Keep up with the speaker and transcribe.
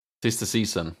'Tis the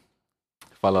season.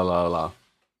 Fa la la la.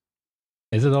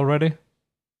 Is it already?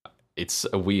 It's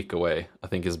a week away. I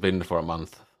think it's been for a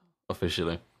month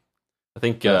officially. I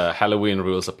think Yes. Halloween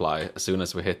rules apply. As soon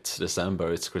as we hit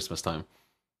December, it's Christmas time.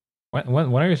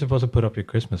 When are you supposed to put up your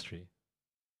Christmas tree?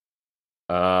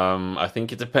 I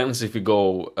think it depends if you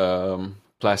go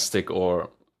plastic or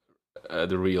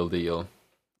the real deal.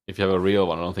 If you have a real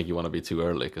one, I don't think you want to be too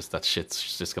early because that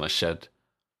shit's just gonna shed.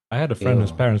 I had a friend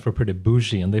whose Ew. parents were pretty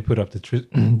bougie, and they put up the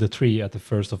tree at the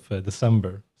 1st of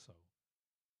December. So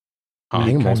I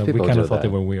think most we people kind do of thought they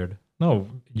that. were weird. No,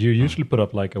 you usually put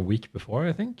up like a week before,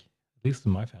 I think. At least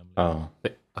in my family. Oh.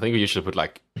 I think we usually put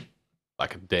like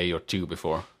a day or two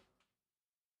before.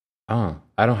 Oh.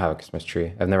 I don't have a Christmas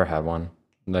tree. I've never had one.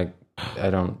 Like, I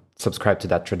don't subscribe to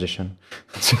that tradition.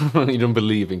 You don't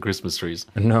believe in Christmas trees.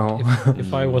 No.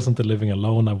 If I wasn't living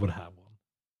alone, I would have one.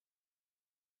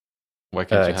 Why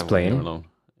can't you have one Explain. here alone?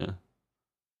 Yeah,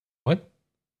 What?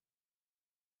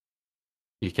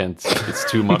 you can't. It's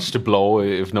too much to blow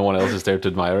if no one else is there to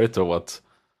admire it, or what?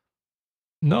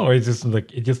 No, it's just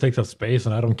like it just takes up space,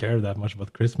 and I don't care that much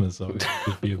about Christmas, so it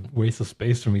would be a waste of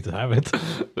space for me to have it.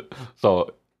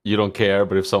 So you don't care,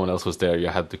 but if someone else was there, you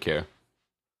had to care.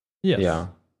 Yes. Yeah.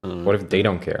 Mm. What if they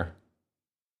don't care?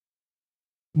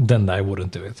 Then I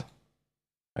wouldn't do it.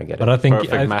 I get But it. I think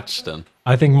Perfect match then.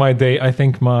 I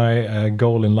think my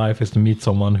goal in life is to meet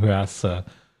someone who has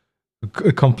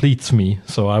completes me.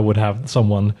 So I would have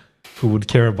someone who would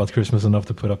care about Christmas enough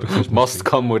to put up a Christmas Must tree.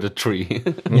 come with a tree.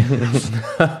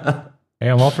 Hey,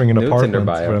 I'm offering an New Tinder apartment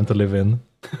bio. for them to live in.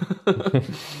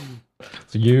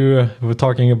 So you were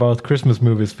talking about Christmas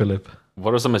movies, Philip.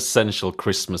 What are some essential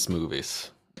Christmas movies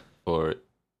for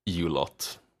you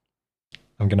lot?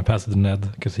 I'm gonna pass it to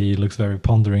Ned because he looks very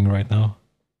pondering right now.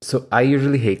 So I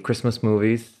usually hate Christmas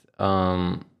movies.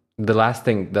 The last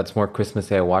thing that's more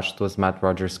Christmassy I watched was Matt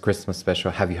Rogers' Christmas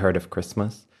special. Have you heard of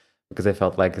Christmas? Because I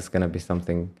felt like it's gonna be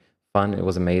something fun. It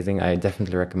was amazing. I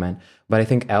definitely recommend. But I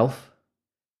think Elf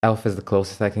is the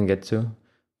closest I can get to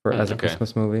for as a Okay.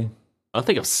 Christmas movie. I don't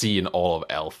think I've seen all of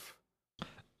Elf.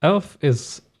 Elf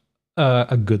is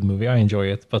a good movie. I enjoy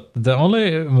it, but the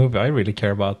only movie I really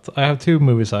care about, I have two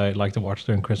movies I like to watch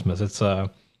during Christmas. It's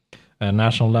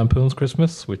National Lampoon's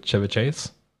Christmas with Chevy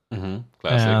Chase,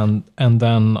 Classic. and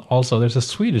then also there's a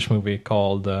Swedish movie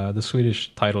called the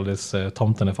Swedish title is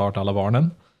Tomten är far till alla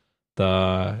barnen.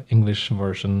 The English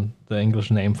version, the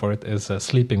English name for it is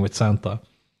Sleeping with Santa.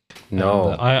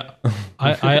 No. And,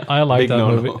 I like Big that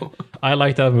no-no. movie. I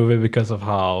like that movie because of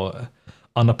how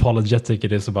unapologetic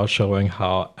it is about showing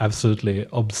how absolutely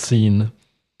obscene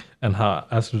and how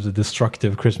absolutely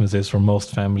destructive Christmas is for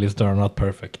most families that are not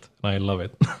perfect. And I love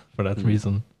it for that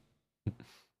reason.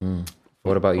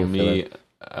 What about For you, me, Philip?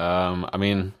 I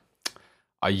mean,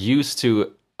 I used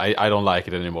to. I don't like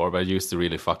it anymore, but I used to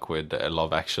really fuck with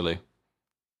Love Actually.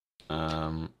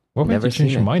 What made Never you change seen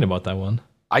your it. mind about that one?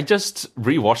 I just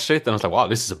rewatched it and I was like, wow,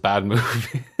 this is a bad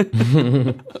movie.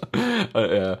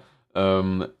 Yeah.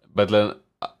 But then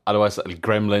otherwise,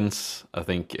 Gremlins, I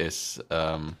think, is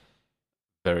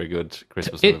very good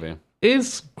Christmas movie.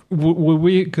 Is would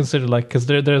we consider like because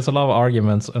there's a lot of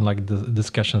arguments and like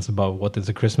discussions about what is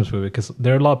a Christmas movie because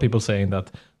there are a lot of people saying that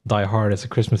Die Hard is a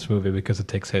Christmas movie because it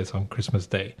takes place on Christmas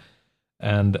Day,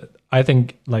 and I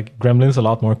think like Gremlins a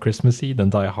lot more Christmassy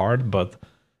than Die Hard, but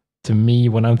to me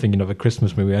when I'm thinking of a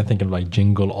Christmas movie I'm thinking of like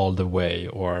Jingle All the Way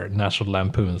or National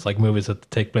Lampoons, like movies that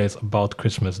take place about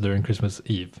Christmas during Christmas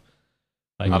Eve.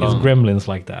 Like I is don't- Gremlins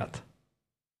like that?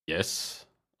 Yes.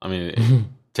 I mean, it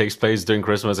takes place during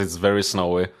Christmas. It's very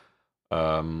snowy.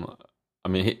 I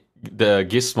mean, the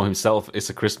Gizmo himself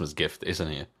is a Christmas gift, isn't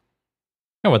he?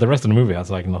 No, but the rest of the movie has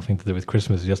like nothing to do with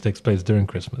Christmas. It just takes place during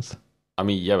Christmas. I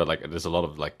mean, yeah, but like, there's a lot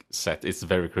of like set. It's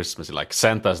very Christmassy. Like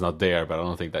Santa's not there, but I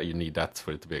don't think that you need that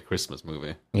for it to be a Christmas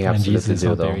movie. You And absolutely Jesus is do,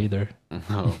 not though. there either.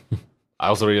 No. I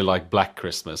also really like Black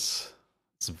Christmas.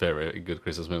 It's a very good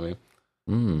Christmas movie.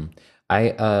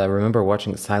 I remember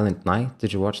watching Silent Night.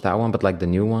 Did you watch that one? But like the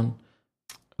new one?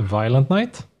 Violent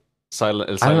Night?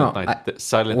 Silent know, Night,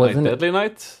 Silent Night, wasn't it- Deadly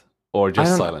Night, or I just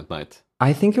don't- Silent Night.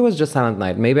 I think it was just Silent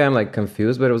Night. Maybe I'm like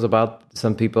confused, but it was about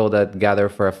some people that gather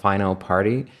for a final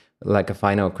party, like a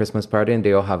final Christmas party, and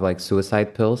they all have like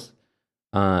suicide pills,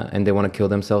 and they want to kill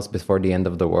themselves before the end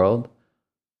of the world.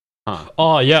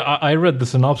 Oh, yeah, I read the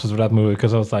synopsis of that movie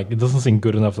because I was like, it doesn't seem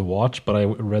good enough to watch, but I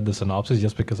read the synopsis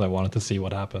just because I wanted to see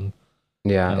what happened.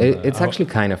 Yeah, And, it's I- actually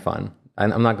kind of fun.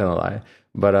 And I'm not gonna lie,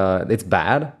 but it's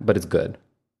bad, but it's good.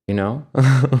 You know?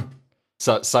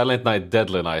 So Silent Night,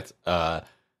 Deadly Night,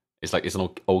 it's an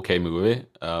okay movie,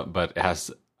 but it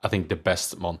has, I think, the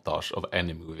best montage of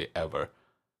any movie ever.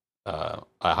 I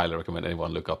highly recommend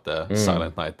anyone look up the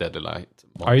Silent Night, Deadly Night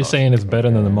montage. Are you saying it's better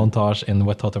than the montage in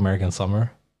Wet Hot American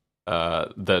Summer?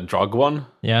 The drug one?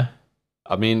 Yeah.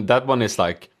 I mean, that one is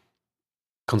like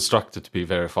constructed to be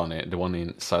very funny. The one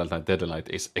in Silent Night, Deadly Night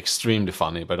is extremely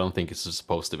funny, but I don't think it's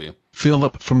supposed to be.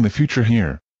 Philip from the future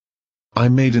here. I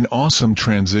made an awesome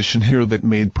transition here that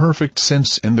made perfect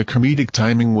sense and the comedic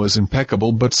timing was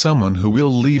impeccable, but someone who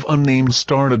will leave unnamed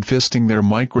started fisting their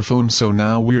microphone, so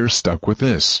now we're stuck with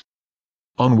this.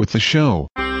 On with the show.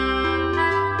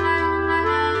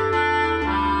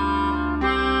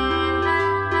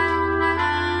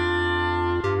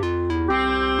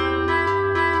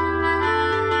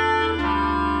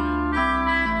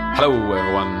 Hello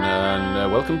everyone,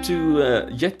 and welcome to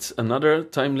yet another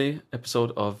timely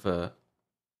episode of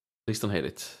Please Don't Hate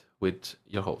It, with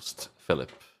your host,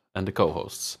 Philip, and the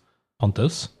co-hosts.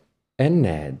 Pontus. And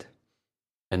Ned.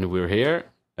 And we're here,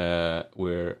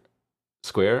 we're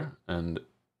Square, and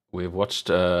we've watched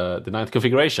The Ninth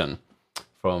Configuration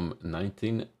from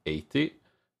 1980,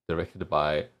 directed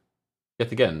by,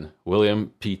 yet again,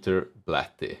 William Peter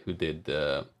Blatty, who did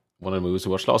one of the movies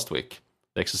we watched last week,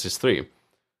 The Exorcist 3.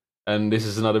 And this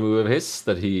is another movie of his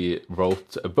that he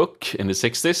wrote a book in the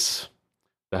 60s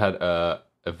that had a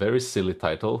very silly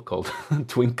title called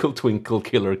Twinkle Twinkle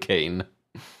Killer Kane.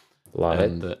 Love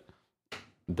and, it.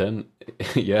 Then,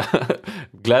 yeah,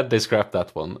 glad they scrapped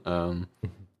that one.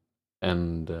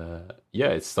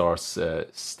 It stars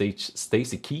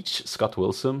Stacy Keach, Scott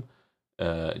Wilson,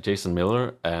 Jason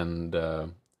Miller, and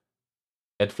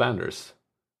Ed Flanders.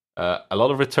 A lot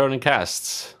of returning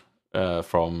casts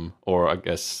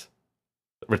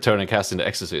returning cast in The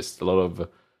Exorcist. A lot of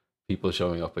people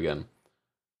showing up again.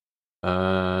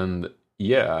 And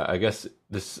yeah, I guess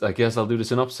I'll do the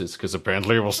synopsis, because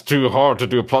apparently it was too hard to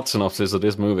do a plot synopsis of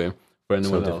this movie for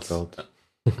anyone else.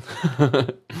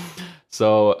 Difficult.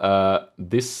 So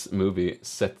this movie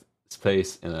sets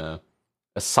place in a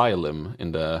asylum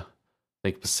in the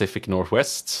Pacific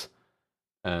Northwest,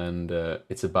 and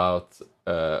it's about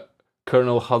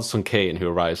Colonel Hudson Kane, who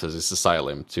arrives at this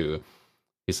asylum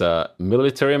he's a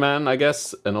military man, I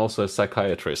guess, and also a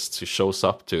psychiatrist who shows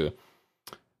up to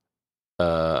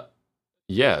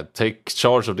take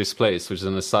charge of this place, which is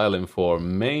an asylum for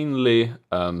mainly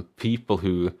people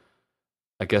who,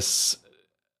 I guess,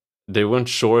 they weren't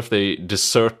sure if they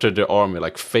deserted the army,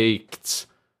 like faked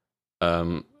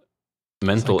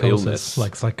mental illness.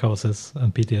 Like psychosis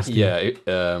and PTSD. Yeah,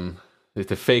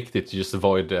 they faked it to just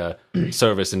avoid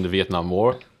service in the Vietnam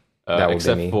War.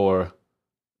 Except for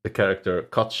the character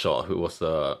Cutshaw, who was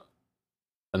a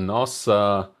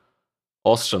NASA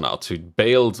astronaut who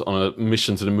bailed on a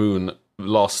mission to the moon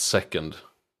last second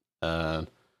in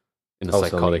a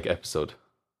psychotic episode.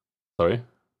 Sorry?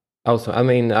 Also, I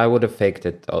mean, I would have faked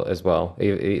it as well.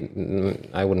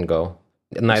 I wouldn't go.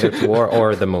 Neither to war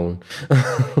or the moon.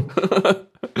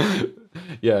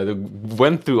 Yeah, they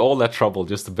went through all that trouble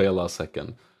just to bail last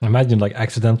second. Imagine like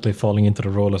accidentally falling into the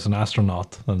role as an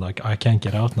astronaut and like, I can't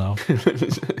get out now.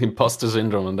 Imposter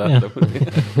syndrome and that would be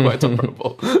quite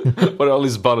horrible. What all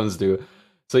these buttons do.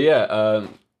 So yeah,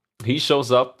 he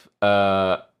shows up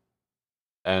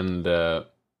and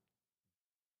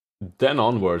then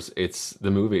onwards,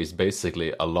 the movie is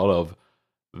basically a lot of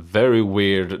very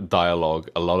weird dialogue,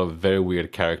 a lot of very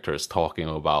weird characters talking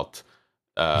about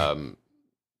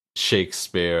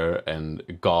Shakespeare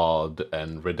and God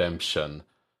and redemption.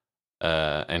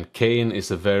 And Kane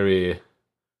is a very,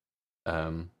 I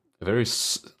would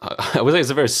say he's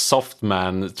a very soft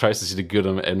man, tries to see the good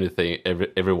in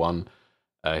everyone.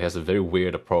 He has a very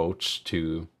weird approach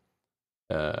to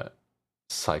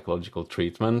psychological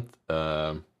treatment.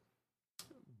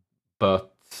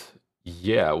 But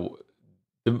yeah,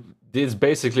 this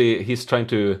basically, he's trying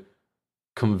to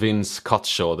convince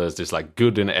Cutshaw there's this like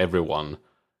good in everyone.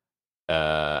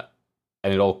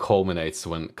 And it all culminates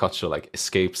when Cutshaw like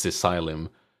escapes the asylum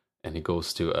and he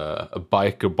goes to a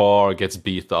biker bar, gets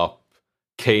beat up.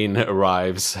 Kane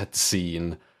arrives at the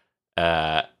scene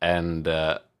and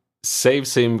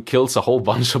saves him, kills a whole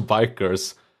bunch of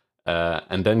bikers,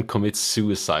 and then commits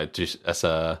suicide as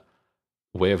a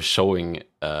way of showing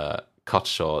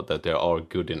Cutshaw that there are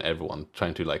good in everyone,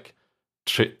 trying to like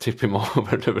tip him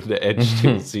over the edge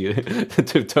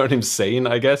to turn him sane,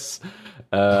 I guess.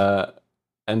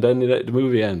 And then the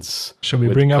movie ends. Should we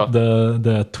bring up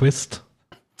the twist?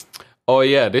 Oh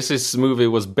yeah, this movie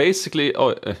was basically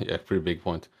pretty big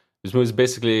point. This movie is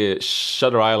basically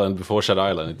Shutter Island before Shutter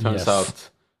Island. It turns out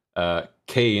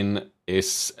Kane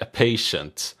is a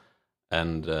patient,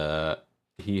 and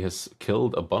he has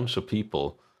killed a bunch of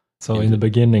people. So in the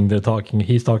beginning,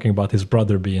 he's talking about his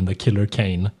brother being the killer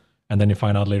Kane, and then you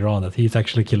find out later on that he's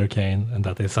actually Killer Kane and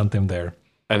that they sent him there.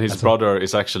 And his brother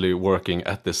is actually working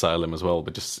at the asylum as well,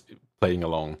 but just playing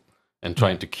along and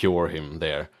trying to cure him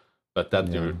there. But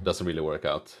that doesn't really work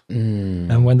out.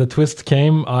 And when the twist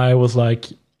came, I was like,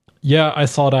 yeah, I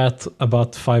saw that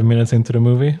about 5 minutes into the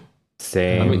movie.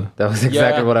 Same. That was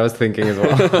exactly what I was thinking as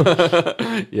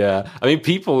well. Yeah. I mean,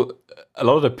 a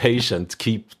lot of the patients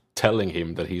keep telling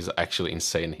him that he's actually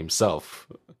insane himself.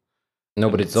 No,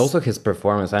 but it's also his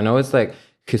performance. I know it's like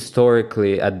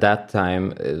historically at that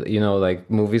time, like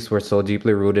movies were so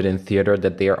deeply rooted in theater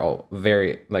that they are all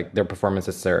very, like their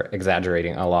performances are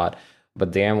exaggerating a lot. But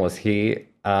damn, was he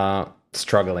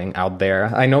struggling out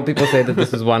there. I know people say that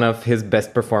this is one of his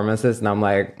best performances, and I'm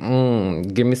like,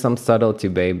 give me some subtlety,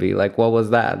 baby. Like, what was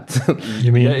that?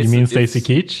 You mean Stacy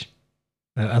Keach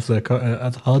as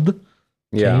HUD?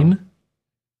 Yeah. Kane?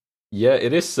 Yeah,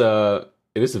 it is a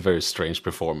very strange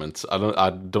performance. I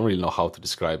don't really know how to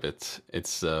describe it.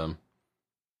 It's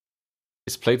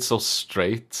played so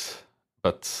straight,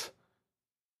 but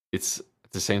it's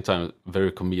at the same time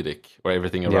very comedic, where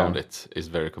everything around it is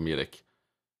very comedic.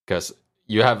 Because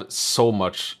you have so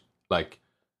much, like,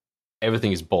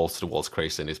 everything is balls to the walls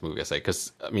crazy in this movie, I say.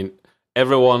 Because, I mean,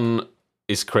 everyone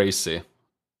is crazy,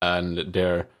 and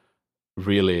they're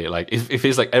really, like, it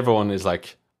feels like everyone is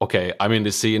like, okay, I'm in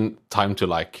the scene, time to,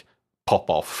 like, pop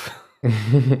off.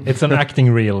 It's an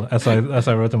acting reel, as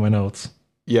I wrote in my notes.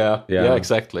 Yeah,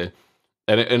 exactly.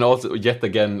 And also, yet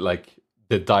again, like,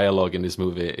 the dialogue in this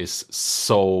movie is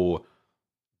so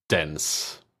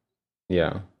dense.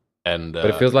 Yeah. And but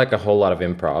it feels like a whole lot of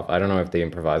improv. I don't know if they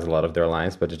improvise a lot of their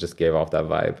lines, but it just gave off that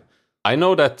vibe. I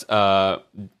know that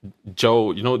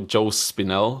Joe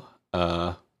Spinell,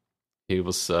 he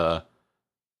was a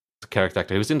character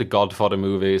actor. He was in the Godfather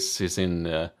movies. He's in,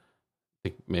 I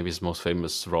think maybe his most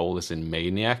famous role is in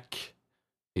Maniac.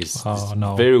 He's this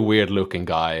very weird looking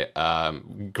guy,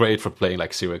 great for playing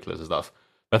like serial killers and stuff.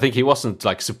 But I think he wasn't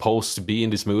like supposed to be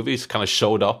in this movie. He kind of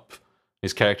showed up.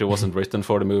 His character wasn't written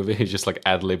for the movie. He just like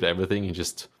ad-libbed everything. He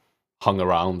just hung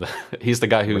around. He's the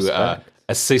guy who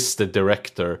assists the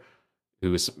director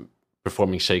who is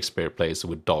performing Shakespeare plays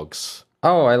with dogs.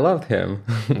 Oh, I loved him.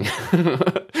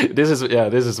 This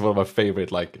is one of my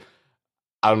favorite, like,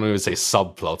 I don't even say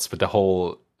subplots, but the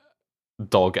whole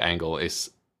dog angle is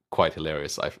quite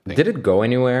hilarious, I think. Did it go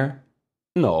anywhere?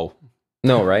 No,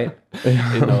 right?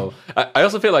 No. I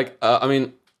also feel like, I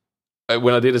mean,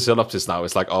 when I did a synopsis now,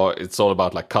 it's like, oh, it's all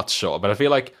about like Cutshaw. But I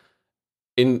feel like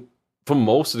for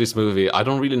most of this movie, I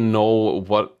don't really know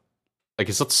what, like,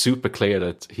 it's not super clear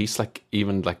that he's like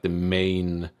even like the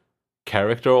main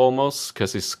character almost,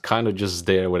 because he's kind of just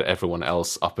there with everyone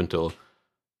else up until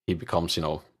he becomes,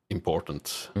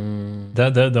 important.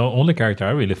 The only character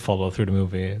I really followed through the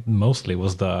movie mostly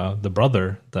was the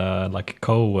brother, the like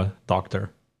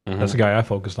co-doctor. Mm-hmm. That's the guy I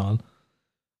focused on.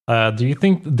 Do you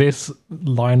think this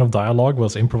line of dialogue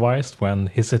was improvised when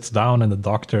he sits down in the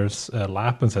doctor's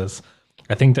lap and says,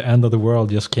 I think the end of the world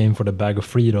just came for the bag of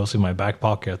Fritos in my back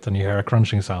pocket, and you hear a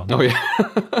crunching sound? Oh, yeah.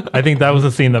 I think that was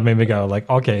the scene that made me go like,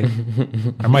 okay,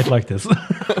 I might like this.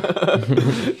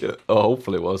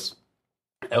 Hopefully it was.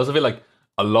 I also feel like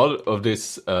a lot of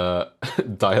this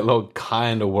dialogue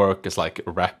kind of work as like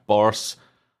rap bars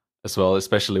as well,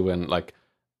 especially when like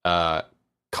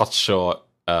Cutshaw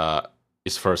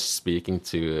is first speaking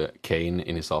to Kane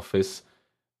in his office.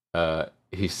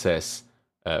 He says,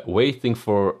 waiting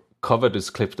for covetous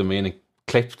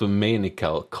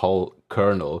kleptomaniacal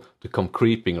colonel to come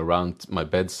creeping around my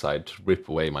bedside to rip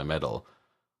away my medal.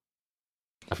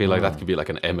 I feel like that could be like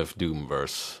an MF Doom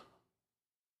verse.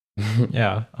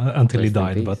 Yeah, until he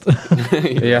died, but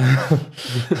yeah.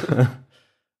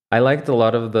 I liked a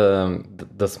lot of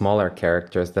the smaller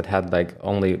characters that had like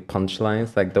only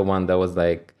punchlines, like the one that was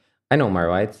like, I know my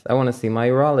rights, I want to see my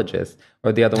urologist,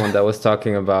 or the other one that was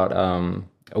talking about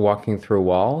walking through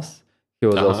walls. He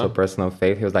was also a person of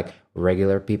faith. He was like,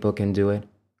 regular people can do it,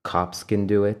 cops can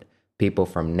do it, people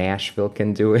from Nashville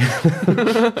can do it.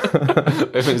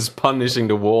 If it's punishing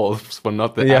the walls when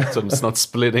not the atoms not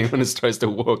splitting when it tries to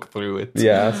walk through it.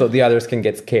 Yeah, so the others can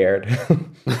get scared.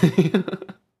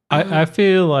 I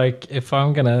feel like if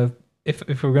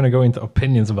we're gonna go into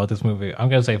opinions about this movie, I'm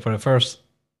gonna say for the first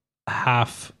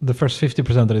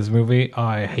 50% of this movie,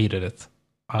 I hated it.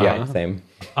 Yeah, same.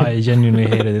 I genuinely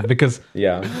hated it because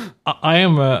I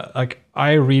am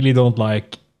I really don't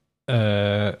like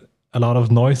a lot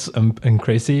of noise and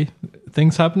crazy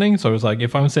things happening. So it's like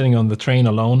if I'm sitting on the train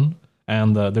alone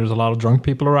and there's a lot of drunk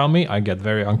people around me, I get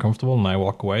very uncomfortable and I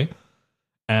walk away.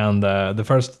 And the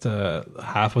first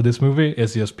half of this movie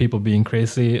is just people being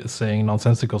crazy, saying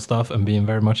nonsensical stuff, and being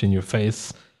very much in your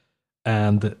face.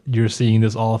 and you're seeing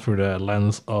this all through the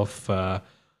lens of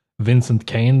Vincent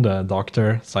Kane, the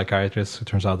doctor, psychiatrist who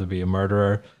turns out to be a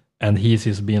murderer, and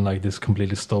he's being like this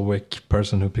completely stoic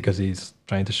person who, because he's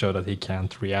trying to show that he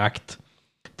can't react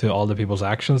to all the people's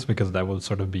actions because that would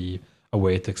sort of be a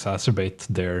way to exacerbate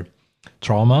their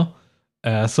trauma.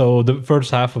 So the first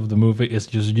half of the movie is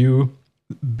just you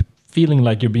feeling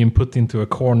like you're being put into a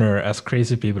corner as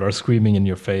crazy people are screaming in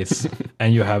your face,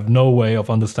 and you have no way of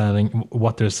understanding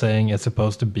what they're saying is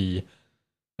supposed to be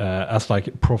as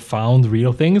like profound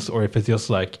real things, or if it's just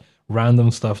like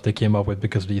random stuff they came up with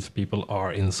because these people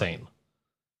are insane.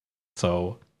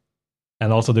 So,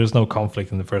 and also there's no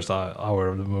conflict in the first hour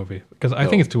of the movie because I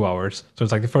think it's 2 hours. So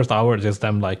it's like the first hour is just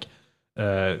them like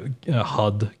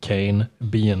Hud, Kane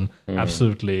being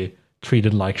absolutely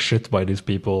treated like shit by these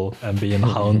people and being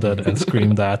hounded and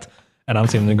screamed at. And I'm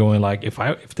sitting there going like,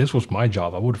 if this was my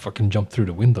job, I would fucking jump through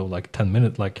the window like 10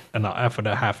 minutes, like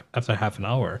after half an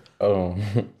hour. Oh.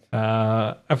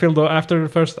 I feel though after the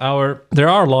first hour, there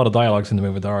are a lot of dialogues in the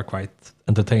movie that are quite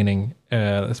entertaining,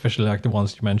 especially like the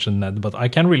ones you mentioned, Ned. But I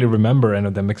can't really remember any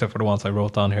of them except for the ones I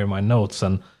wrote down here in my notes.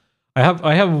 And I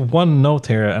have one note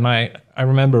here, and I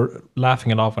remember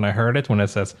laughing it off when I heard it when it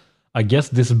says, "I guess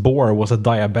this boar was a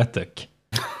diabetic."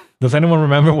 Does anyone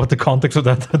remember what the context of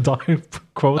that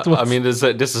quote was? I mean, there's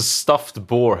a stuffed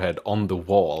boar head on the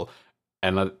wall,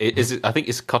 and I think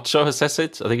it's Kutcher who says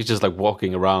it. I think it's just like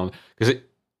walking around because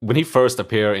when he first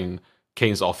appeared in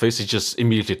Kane's office, he just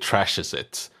immediately trashes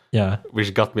it. Yeah,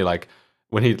 which got me like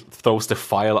when he throws the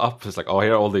file up, it's like, oh,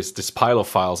 here are all this pile of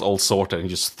files all sorted, and he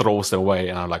just throws them away,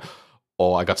 and I'm like,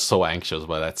 oh, I got so anxious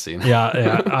by that scene.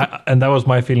 Yeah, and that was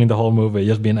my feeling the whole movie,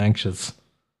 just being anxious.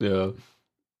 Yeah.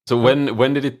 So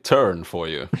when did it turn for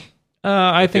you?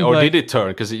 I think, or did it turn?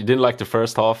 Because you didn't like the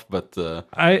first half, but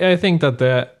I think that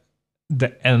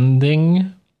the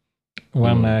ending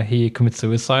when he commits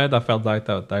suicide, I felt like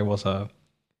that was a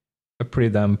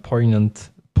pretty damn poignant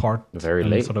part, very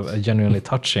and late, sort of genuinely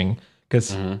touching.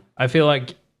 Because I feel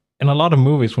like in a lot of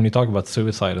movies, when you talk about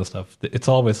suicide and stuff, it's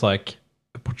always like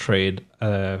portrayed.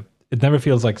 It never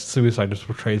feels like suicide is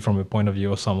portrayed from a point of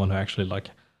view of someone who actually like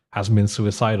has been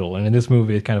suicidal. And in this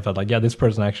movie, it kind of felt like, yeah, this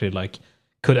person actually like,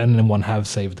 could anyone have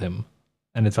saved him?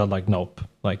 And it felt like, nope.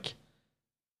 Like,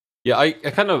 yeah, I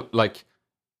kind of like,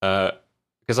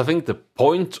 because I think the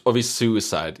point of his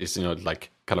suicide is,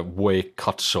 like kind of wake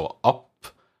Cutshaw up.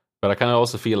 But I kind of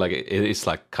also feel like it is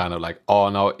like kind of like, oh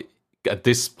no, at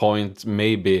this point,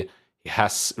 maybe he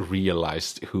has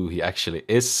realized who he actually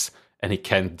is and he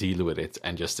can't deal with it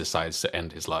and just decides to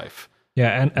end his life.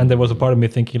 Yeah, and there was a part of me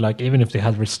thinking like, even if they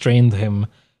had restrained him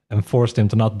and forced him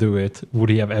to not do it, would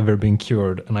he have ever been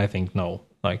cured? And I think no.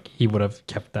 Like, he would have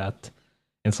kept that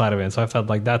inside of him. So I felt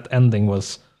like that ending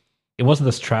it wasn't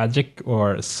as tragic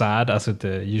or sad as it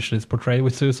usually is portrayed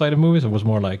with suicide movies. It was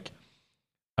more like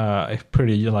a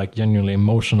pretty like genuinely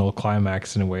emotional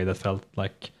climax in a way that felt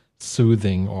like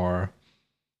soothing or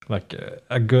like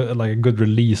a good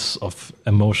release of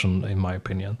emotion, in my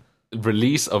opinion.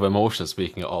 Release of emotion.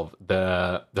 Speaking of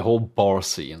the whole bar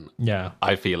scene, yeah,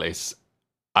 I feel is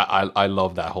I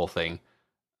love that whole thing.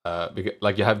 Because,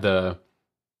 like, you have the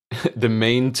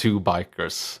main two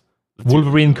bikers,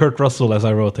 Wolverine, Kurt Russell, as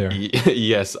I wrote here.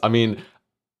 Yes, I mean,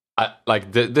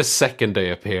 like the second they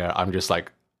appear, I'm just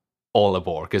like all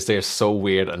aboard because they're so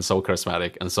weird and so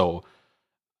charismatic and so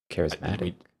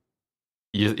charismatic.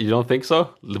 You don't think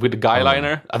so? With the guy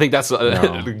liner? I think that's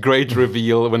a great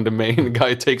reveal when the main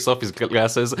guy takes off his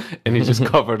glasses and he's just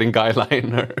covered in guy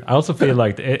liner. I also feel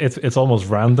like it's almost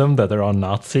random that they're all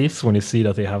Nazis when you see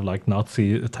that they have like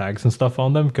Nazi tags and stuff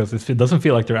on them, because it doesn't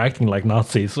feel like they're acting like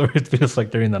Nazis, or it feels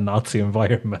like they're in a Nazi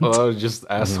environment. Oh, just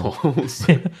assholes.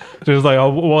 So it's like, oh,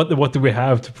 what do we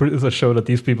have to show that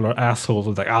these people are assholes?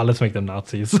 It's like, let's make them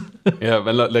Nazis. Yeah,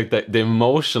 but like the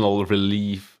emotional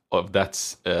relief of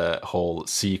that whole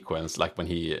sequence, like when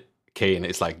Kane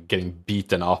is like getting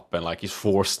beaten up and like he's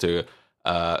forced to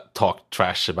talk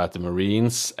trash about the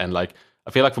Marines, and like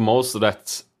I feel like for most of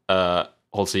that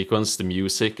whole sequence, the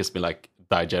music has been like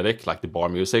diegetic, like the bar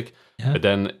music, but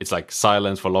then it's like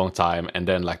silence for a long time, and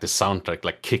then like the soundtrack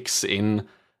like kicks in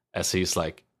as he's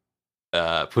like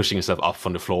pushing himself up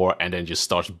from the floor, and then just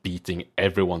starts beating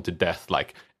everyone to death,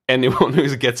 like anyone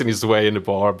who gets in his way in the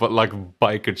bar, but like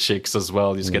biker chicks as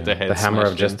well, just get their heads. The hammer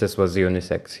of justice was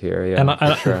unisex here,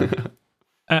 yeah. Sure.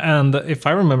 And if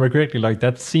I remember correctly, like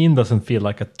that scene doesn't feel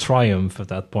like a triumph at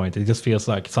that point. It just feels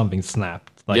like something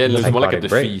snapped. Like, yeah, it's like more like a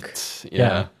break. defeat.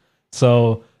 Yeah.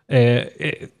 So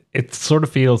it sort of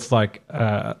feels like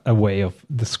a way of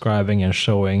describing and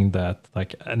showing that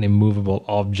like an immovable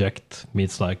object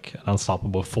meets like an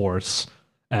unstoppable force,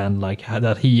 and like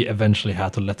that he eventually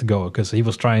had to let go because he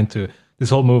was trying to. This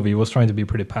whole movie he was trying to be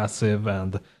pretty passive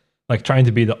and like trying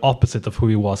to be the opposite of who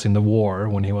he was in the war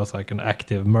when he was like an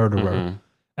active murderer,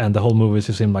 and the whole movie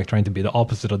just him like trying to be the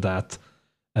opposite of that,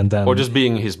 and then Or just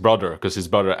being his brother, because his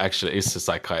brother actually is a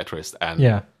psychiatrist, and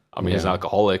I mean he's an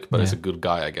alcoholic, but he's a good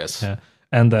guy, I guess. Yeah,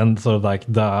 and then sort of like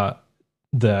the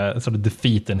sort of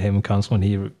defeat in him comes when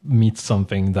he meets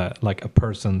something that like a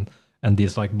person and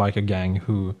this like biker gang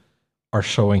who are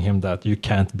showing him that you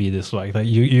can't be this like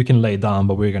you can lay down,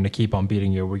 but we're gonna keep on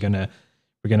beating you. We're gonna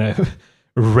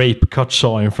rape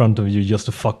Cutshaw in front of you just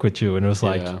to fuck with you. And it was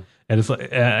like, and it's like,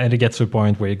 and it gets to a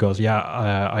point where he goes,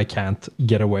 I can't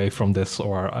get away from this,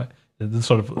 or it's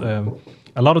sort of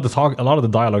a lot of the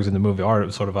dialogues in the movie are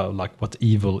sort of like what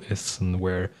evil is and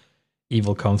where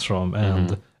evil comes from,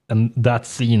 and that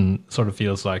scene sort of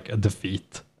feels like a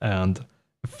defeat and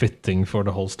fitting for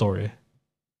the whole story.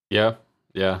 Yeah,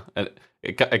 and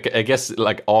I guess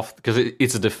like off because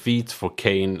it's a defeat for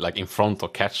Kane, like in front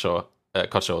of Cutshaw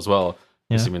as well.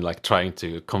 He's even like trying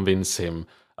to convince him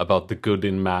about the good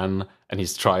in man, and he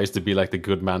tries to be like the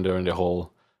good man during the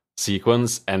whole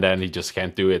sequence, and then he just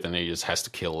can't do it, and he just has to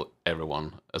kill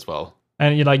everyone as well.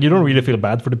 And you don't really feel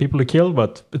bad for the people he killed,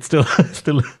 but it's still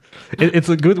it's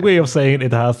a good way of saying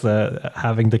it has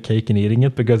having the cake and eating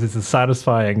it, because it's a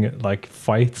satisfying like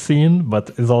fight scene, but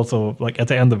it's also like at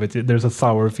the end of it there's a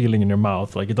sour feeling in your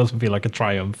mouth. Like it doesn't feel like a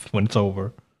triumph when it's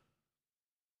over.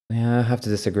 Yeah, I have to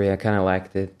disagree. I kind of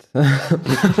liked it.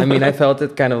 I mean, I felt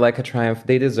it kind of like a triumph.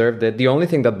 They deserved it. The only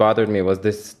thing that bothered me was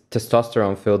this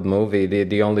testosterone-filled movie.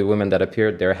 The only women that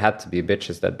appeared there had to be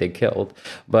bitches that they killed.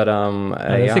 But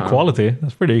that's equality.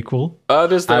 That's pretty equal.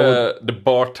 There's the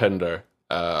bartender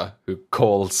who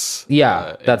calls.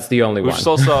 That's the only one. Which is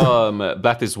also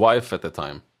Blatty's wife at the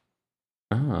time.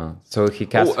 So he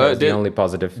cast her as the only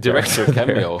positive director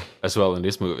cameo as well in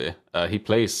this movie. He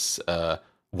plays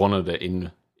one of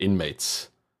the inmates.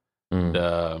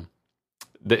 I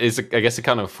guess a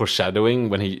kind of foreshadowing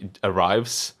when he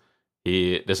arrives.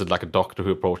 There's like a doctor who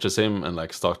approaches him and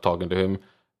like starts talking to him,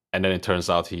 and then it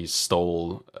turns out he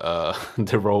stole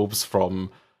the robes from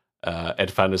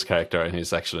Ed Fander's character, and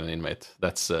he's actually an inmate.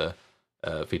 That's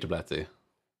Peter Blatty.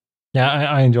 Yeah,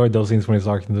 I enjoyed those scenes when he's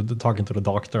talking to the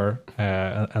doctor,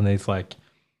 and it's like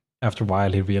after a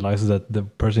while he realizes that the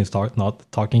person he's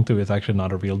not talking to is actually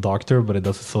not a real doctor, but it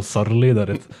does it so subtly that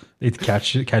it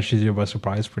catches you by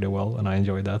surprise pretty well, and I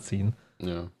enjoyed that scene.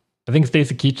 Yeah, I think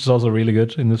Stacy Keach is also really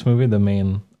good in this movie, the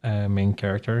main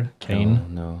character,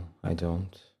 Kane. No, I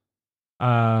don't.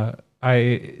 I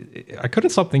couldn't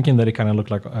stop thinking that he kind of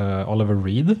looked like Oliver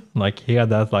Reed. Like he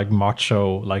had that like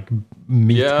macho like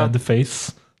meathead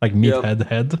face, like meathead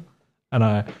head, and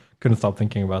I couldn't stop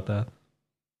thinking about that.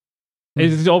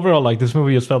 It's overall like this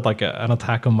movie just felt like an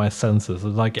attack on my senses.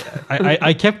 It's like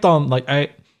I kept on like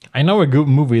I know a good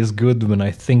movie is good when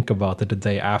I think about it the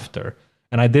day after,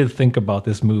 and I did think about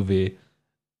this movie,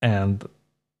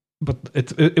 but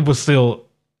it was still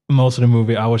most of the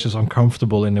movie I was just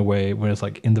uncomfortable in a way where it's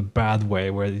like in the bad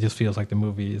way where it just feels like the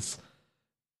movie is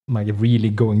like really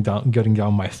getting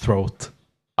down my throat.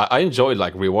 I enjoyed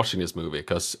like rewatching this movie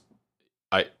because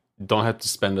I don't have to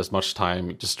spend as much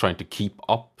time just trying to keep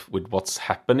up with what's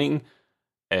happening,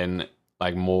 and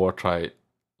like more try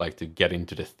like to get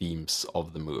into the themes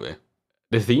of the movie.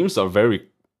 The themes are very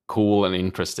cool and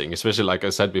interesting, especially like I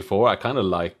said before, I kind of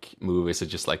like movies that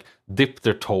just like dip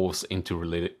their toes into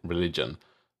religion,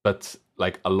 but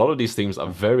like a lot of these themes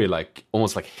are very like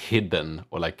almost like hidden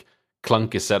or like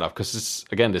clunky setup, because it's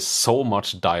again there's so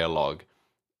much dialogue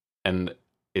and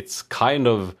it's kind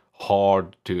of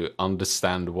hard to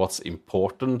understand what's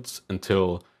important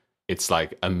until it's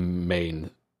like a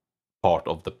main part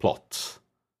of the plot.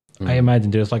 I imagine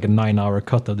there's like a 9-hour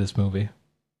cut of this movie.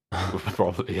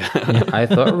 Probably, yeah. I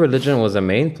thought religion was a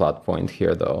main plot point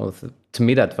here, though. To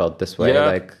me, that felt this way.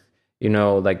 Like, you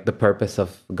know, like the purpose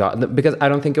of God. Because I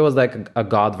don't think it was like a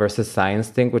God versus science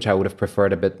thing, which I would have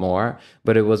preferred a bit more.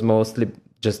 But it was mostly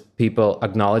just people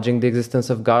acknowledging the existence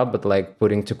of God, but like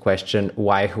putting to question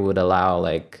why he would allow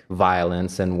like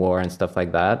violence and war and stuff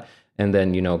like that. And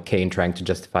then, you know, Kane trying to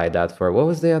justify that for what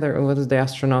was the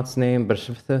astronaut's name?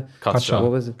 Cutshaw.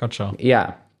 What was it? Cutshaw.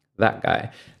 Yeah, that guy.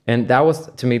 And that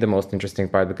was, to me, the most interesting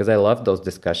part, because I love those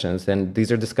discussions. And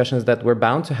these are discussions that we're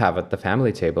bound to have at the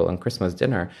family table on Christmas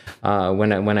dinner.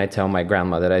 When I tell my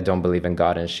grandma that I don't believe in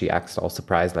God, and she acts all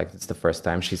surprised like it's the first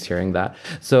time she's hearing that.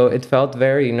 So it felt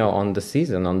very, you know, on the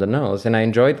season, on the nose. And I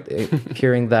enjoyed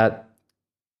hearing that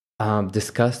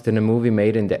discussed in a movie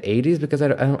made in the 80s, because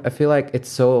I feel like it's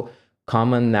so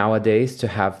common nowadays to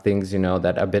have things, you know,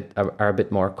 that are a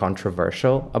bit more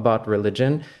controversial about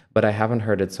religion, but I haven't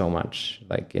heard it so much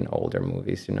like in older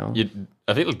movies, you know.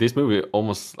 I feel like this movie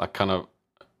almost like kind of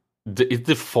it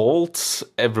defaults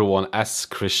everyone as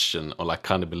Christian or like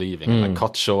kind of believing. Like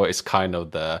Kocho is kind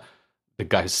of the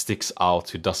guy who sticks out,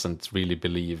 who doesn't really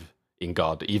believe in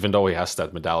God, even though he has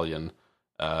that medallion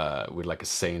with like a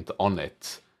saint on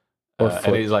it. Or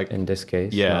And he's like, in this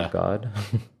case, yeah. not God.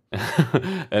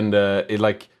 and it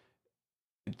like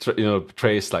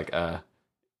portrays like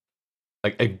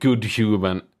a good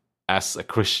human as a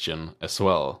Christian as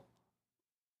well,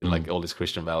 like all these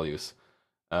Christian values.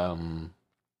 And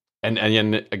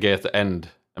then again at the end,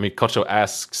 I mean, Kocho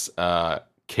asks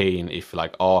Cain if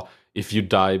like, oh, if you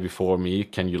die before me,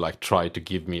 can you like try to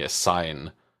give me a sign?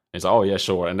 And he's like, oh yeah,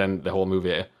 sure. And then the whole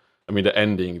movie, I mean, the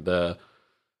ending, the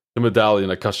medallion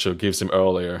that Kocho gives him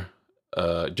earlier,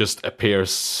 just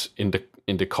appears in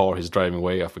the car he's driving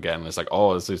away off again. It's like,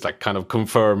 oh, it's like kind of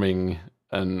confirming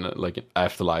and like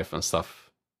afterlife and stuff.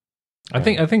 I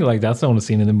think like that's the only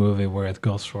scene in the movie where it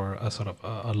goes for a sort of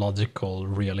a logical,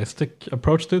 realistic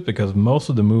approach to it, because most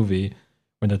of the movie,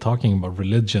 when they're talking about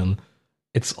religion,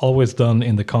 it's always done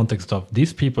in the context of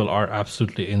these people are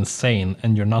absolutely insane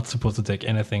and you're not supposed to take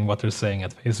anything what they're saying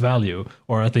at face value,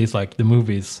 or at least like the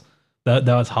movies.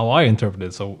 That's how I interpret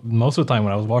it. So most of the time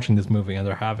when I was watching this movie and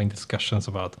they're having discussions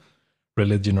about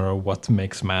religion or what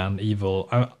makes man evil,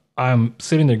 I'm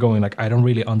sitting there going like, I don't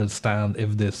really understand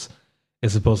if this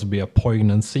is supposed to be a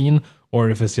poignant scene or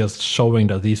if it's just showing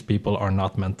that these people are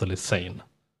not mentally sane.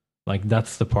 Like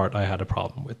that's the part I had a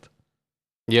problem with.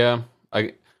 Yeah,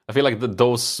 I feel like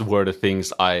those were the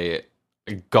things I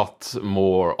got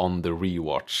more on the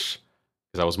rewatch,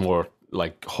 because I was more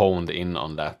like honed in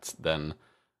on that than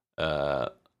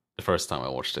the first time I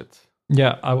watched it.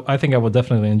 Yeah, I think I would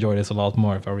definitely enjoy this a lot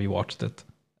more if I rewatched it.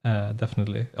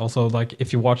 Definitely. Also, like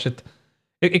if you watch it,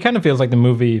 it kind of feels like the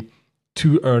movie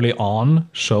too early on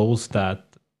shows the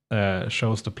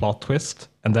plot twist,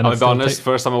 and then I'll be honest.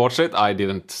 First time I watched it, I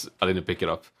didn't pick it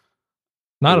up.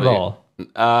 Not at all.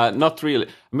 Not really,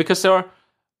 because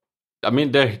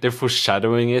they're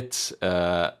foreshadowing it,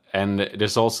 and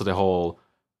there's also the whole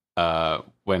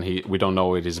when we don't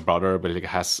know it is his brother, but he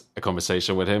has a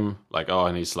conversation with him, like, oh,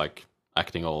 and he's like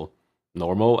acting all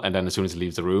normal, and then as soon as he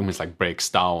leaves the room, he's like breaks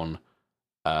down,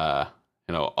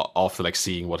 after like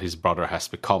seeing what his brother has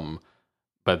become,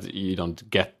 but you don't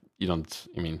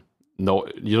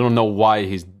know why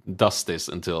he does this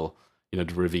until to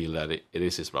reveal that it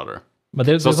is his brother. But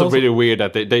there's also really weird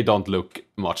that they don't look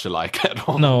much alike at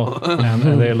all. No,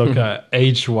 and they look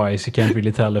age-wise, you can't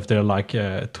really tell if they're like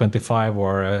 25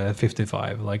 or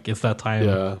 55. Like it's that time.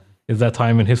 Yeah. It's that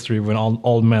time in history when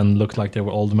all men looked like they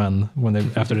were old men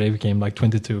after they became like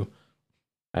 22.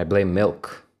 I blame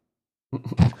milk.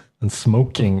 And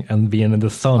smoking and being in the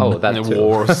sun. Oh, that too.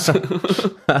 Wars.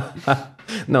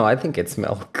 No, I think it's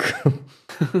milk.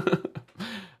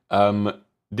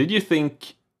 Did you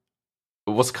think,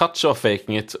 was Kocho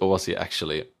faking it, or was he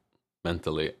actually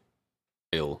mentally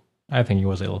ill? I think he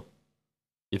was ill.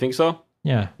 You think so?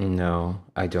 Yeah. No,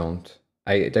 I don't.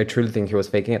 I truly think he was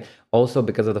faking it. Also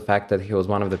because of the fact that he was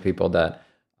one of the people that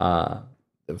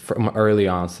from early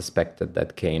on suspected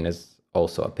that Cain is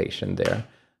also a patient there,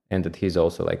 and that he's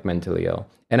also like mentally ill.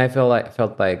 And I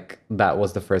felt like that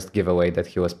was the first giveaway that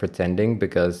he was pretending,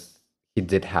 because he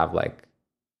did have like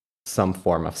some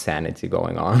form of sanity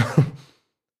going on.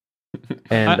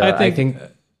 And I think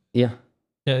yeah.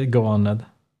 Yeah, go on, Ned.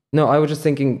 No, I was just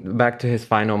thinking back to his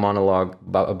final monologue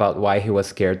about why he was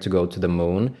scared to go to the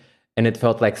moon. And it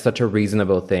felt like such a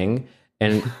reasonable thing.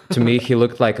 And to me, he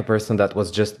looked like a person that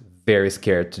was just very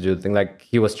scared to do the thing. Like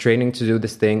he was training to do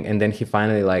this thing, and then he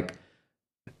finally like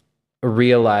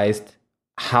realized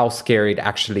how scary it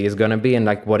actually is going to be and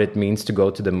like what it means to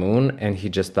go to the moon. And he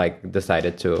just like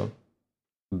decided to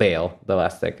bail the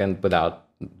last second without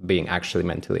being actually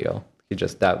mentally ill. He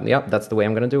just that's the way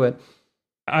I'm going to do it.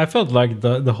 I felt like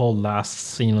the whole last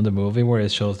scene of the movie where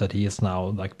it shows that he is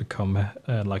now like become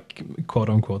like quote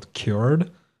unquote cured.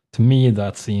 To me,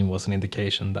 that scene was an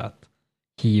indication that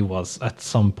he was at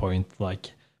some point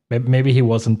like maybe he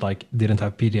wasn't like didn't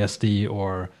have PTSD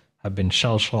or have been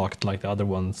shell shocked like the other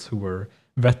ones who were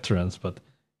veterans, but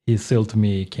he still to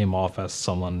me came off as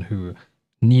someone who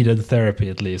needed therapy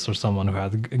at least, or someone who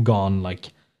had gone like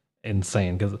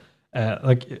insane. Because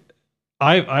like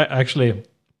I actually.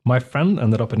 My friend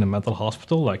ended up in a mental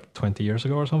hospital like 20 years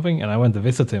ago or something, and I went to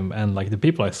visit him, and like the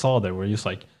people I saw there were just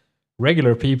like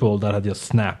regular people that had just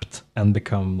snapped and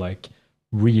become like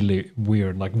really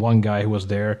weird. Like one guy who was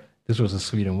there, this was in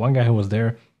Sweden, one guy who was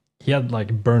there, he had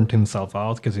like burnt himself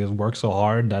out because he had worked so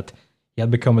hard that he had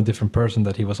become a different person,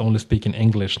 that he was only speaking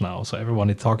English now. So everyone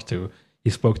he talked to, he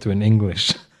spoke to in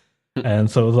English. And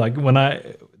so it was like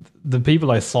the people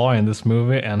I saw in this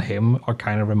movie and him are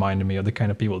kind of reminding me of the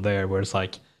kind of people there, where it's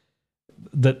like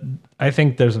that. I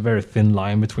think there's a very thin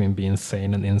line between being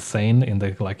sane and insane in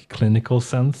the like clinical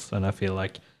sense, and I feel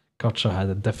like Gotcha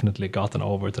had definitely gotten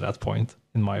over to that point,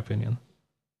 in my opinion.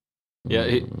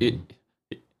 Yeah,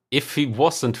 if he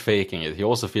wasn't faking it, he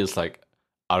also feels like,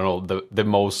 I don't know, the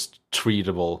most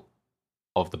treatable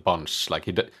of the bunch. Like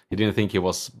he didn't think he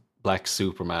was Black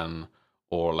Superman,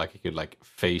 or like he could like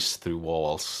face through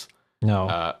walls.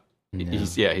 No, he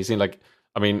seemed like,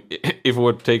 I mean, if it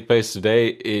would take place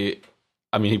today,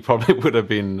 he probably would have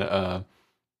been,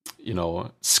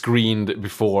 screened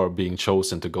before being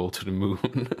chosen to go to the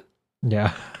moon.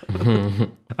 Yeah.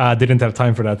 I didn't have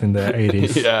time for that in the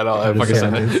 80s. Yeah, no, I fucking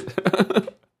said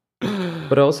it.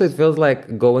 But also it feels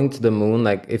like going to the moon,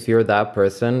 like if you're that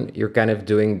person, you're kind of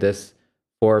doing this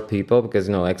for people because,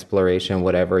 exploration,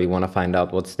 whatever, you want to find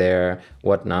out what's there,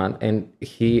 whatnot. And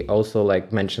he also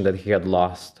like mentioned that he had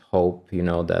lost hope,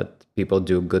 that people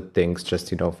do good things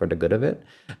just, for the good of it.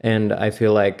 And I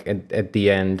feel like at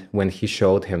the end, when he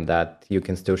showed him that you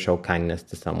can still show kindness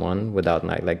to someone without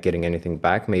like getting anything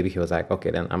back, maybe he was like,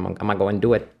 okay, then I'm gonna go and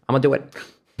do it. I'm gonna do it.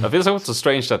 I feel like it's so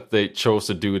strange that they chose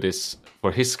to do this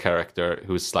for his character,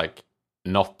 who's like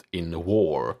not in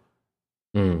war.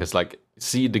 It's like,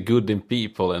 see the good in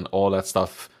people and all that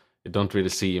stuff. It don't really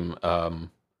seem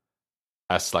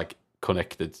as like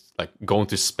connected, like going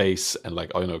to space and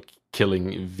like,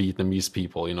 killing Vietnamese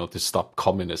people, to stop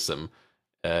communism.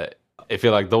 I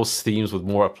feel like those themes would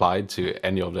more apply to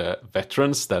any of the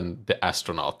veterans than the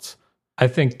astronauts. I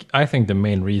think the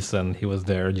main reason he was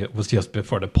there was just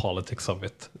before the politics of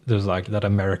it. There's like that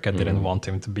America didn't want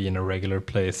him to be in a regular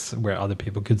place where other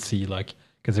people could see, like,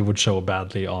 because it would show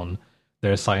badly on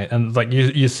their side. And like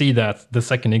you see that the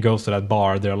second he goes to that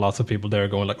bar, there are lots of people there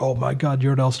going like, "Oh my God,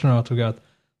 you're the astronaut who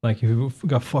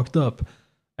got fucked up."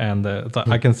 And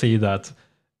I can see that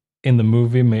in the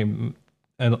movie, and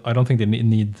I don't think they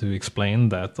need to explain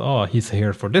that, he's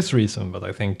here for this reason. But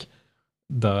I think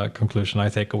the conclusion I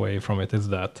take away from it is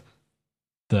that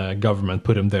the government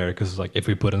put him there because, like, if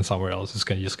we put him somewhere else, it's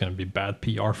just going to be bad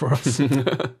PR for us.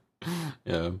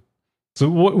 Yeah. So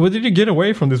what did you get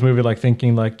away from this movie, like,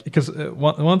 thinking, like, because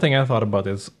one thing I thought about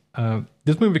is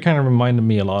this movie kind of reminded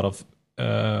me a lot of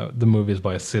the movies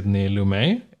by Sidney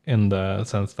Lumet, in the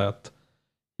sense that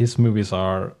his movies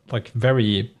are like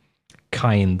very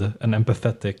kind and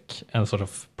empathetic and sort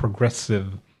of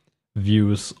progressive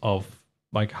views of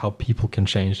like how people can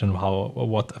change and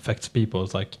what affects people.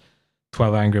 It's like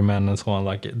 12 Angry Men and so on.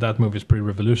 Like, that movie is pretty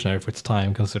revolutionary for its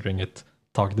time, considering it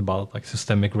talked about like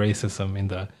systemic racism in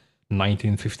the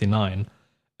 1959.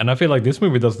 And I feel like this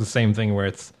movie does the same thing, where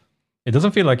it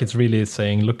doesn't feel like it's really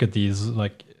saying, look at these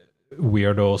like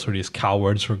weirdos or these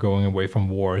cowards who are going away from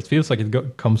war. It feels like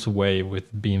it comes away with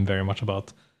being very much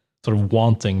about sort of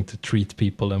wanting to treat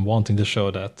people and wanting to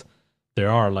show that there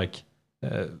are like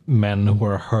men who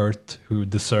are hurt, who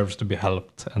deserves to be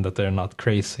helped, and that they're not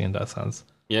crazy in that sense.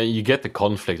 Yeah, you get the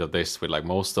conflict of this with like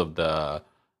most of the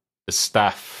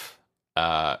staff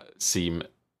seem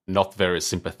not very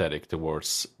sympathetic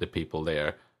towards the people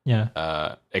there.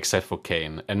 Yeah. Except for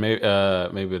Kane, and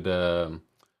maybe the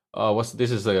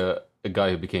this is a guy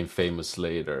who became famous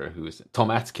later, who is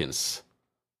Tom Atkins,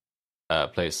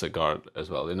 plays a guard as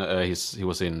well. He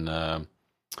was in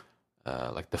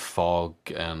like The Fog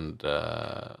and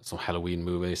some Halloween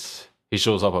movies. He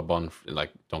shows up a bunch in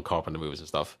like John Carpenter movies and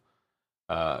stuff.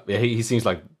 He seems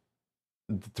like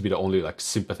to be the only like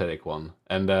sympathetic one,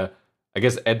 and I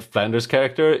guess Ed Flanders'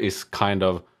 character is kind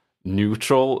of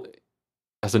neutral,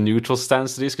 has a neutral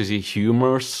stance to this, because he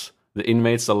humors the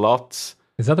inmates a lot.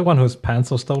 Is that the one whose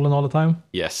pants are stolen all the time?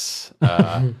 Yes.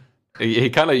 He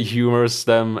kind of humors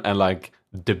them and like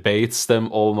debates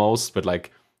them almost, but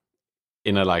like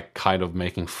in a like kind of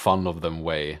making fun of them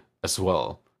way as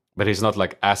well. But he's not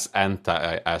like as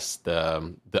anti as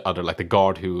the other, like the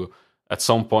guard who at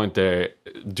some point they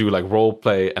do like role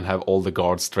play and have all the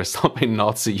guards dressed up in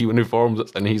Nazi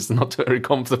uniforms, and he's not very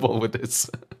comfortable with this.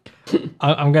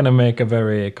 I'm going to make a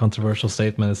very controversial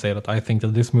statement and say that I think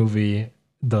that this movie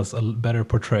does a better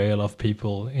portrayal of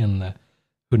people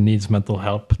who needs mental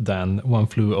help than One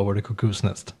Flew Over the Cuckoo's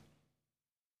Nest.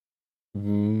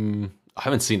 I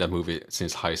haven't seen that movie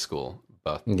since high school,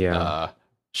 but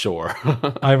sure.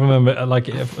 I remember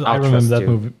that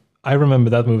movie. I remember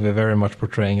that movie very much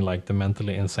portraying like the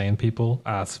mentally insane people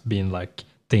as being like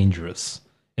dangerous.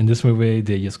 In this movie,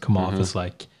 they just come off as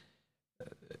like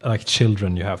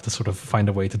children. You have to sort of find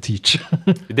a way to teach.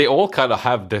 They all kind of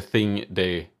have the thing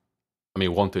they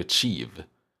want to achieve.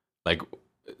 Like,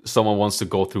 someone wants to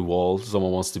go through walls,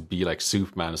 someone wants to be like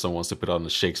Superman, someone wants to put on a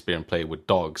Shakespearean play with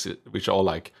dogs, which are all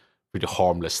like pretty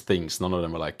harmless things. None of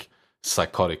them are like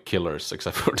psychotic killers,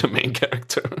 except for the main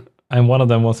character. And one of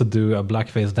them wants to do a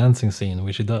blackface dancing scene,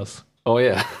 which he does. Oh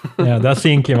yeah. Yeah, that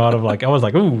scene came out of like, I was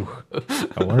like, ooh,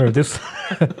 I wonder if this.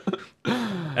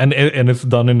 and it's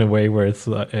done in a way where it's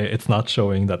not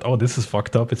showing that, oh, this is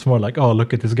fucked up. It's more like, oh,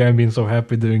 look at this guy being so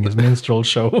happy doing his minstrel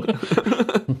show.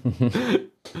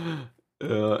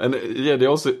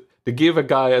 They give a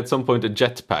guy at some point a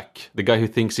jetpack. The guy who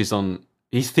thinks he's an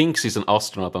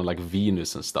astronaut on like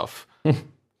Venus and stuff.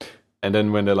 And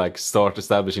then when they like start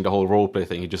establishing the whole roleplay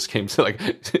thing, he just came to like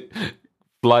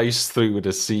flies through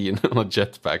the scene on a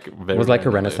jetpack. It was like a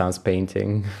Renaissance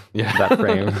painting. Yeah, that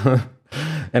frame.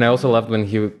 And I also loved when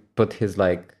he put his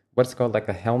like what's it called, like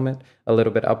a helmet, a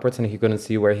little bit upwards, and he couldn't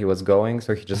see where he was going,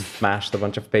 so he just smashed a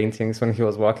bunch of paintings when he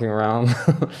was walking around.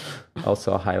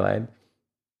 Also a highlight.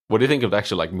 What do you think of the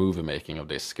actual like movie making of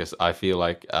this? Because I feel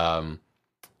like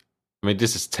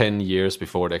this is 10 years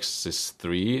before The Exorcist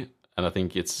 3. And I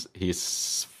think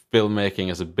his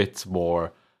filmmaking is a bit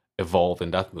more evolved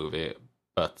in that movie.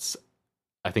 But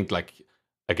I think, like,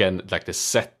 again, like the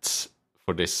set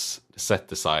for this, the set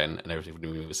design and everything for the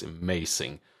movie is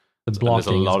amazing. The blocking there's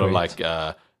a lot is of great.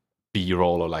 like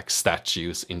B-roll or like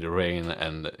statues in the rain,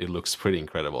 and it looks pretty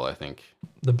incredible, I think.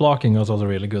 The blocking was also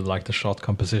really good, like the shot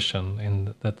composition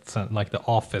in that sense, like The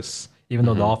Office. Even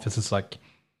though The Office is like,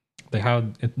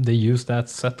 they use that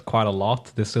set quite a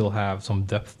lot, they still have some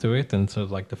depth to it, and so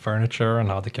like the furniture and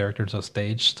how the characters are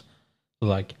staged. So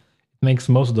like, it makes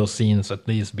most of those scenes at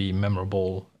least be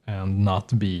memorable and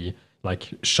not be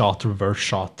like reverse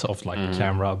shot of like a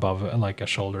camera above like a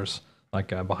shoulders, like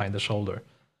behind the shoulder.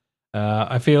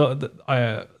 I feel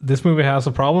that this movie has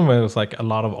a problem where it's like a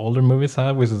lot of older movies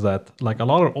have, which is that like a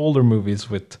lot of older movies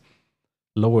with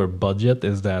lower budget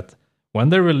is that when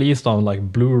they're released on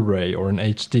like Blu-ray or in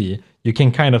HD, you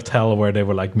can kind of tell where they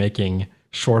were like making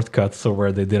shortcuts or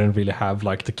where they didn't really have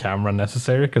like the camera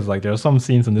necessary. Because like there are some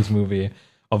scenes in this movie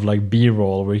of like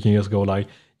B-roll where you can just go like,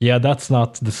 yeah, that's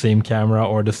not the same camera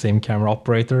or the same camera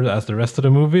operator as the rest of the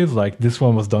movies. Like this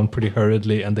one was done pretty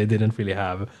hurriedly and they didn't really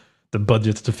have the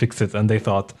budget to fix it. And they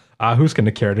thought, who's going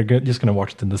to care? They're just going to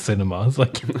watch it in the cinema. It's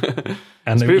like,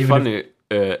 and it's pretty funny.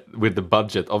 With the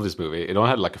budget of this movie, it only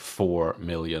had like a $4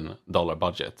 million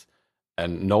budget,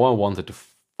 and no one wanted to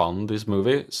fund this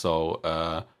movie, so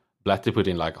Blatty put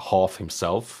in like half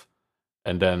himself,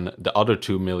 and then the other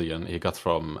 $2 million he got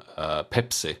from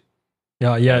Pepsi.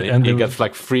 Yeah, and he got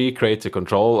like free creative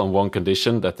control on one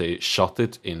condition, that they shot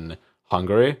it in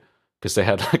Hungary, because they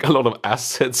had like a lot of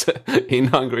assets in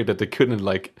Hungary that they couldn't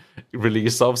like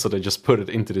release of, so they just put it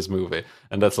into this movie,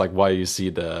 and that's like why you see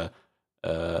the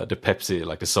Pepsi,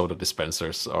 like the soda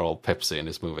dispensers are all Pepsi in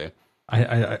this movie.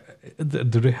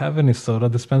 Do they have any soda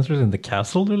dispensers in the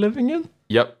castle they're living in?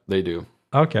 Yep, they do.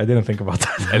 Okay, I didn't think about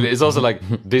that. And it's also like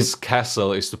this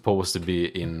castle is supposed to be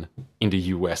in the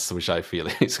US, which I feel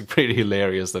is pretty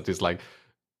hilarious. That it's like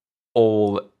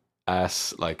all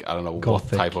as like, I don't know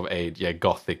Gothic. What type of age. Yeah,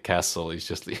 Gothic castle is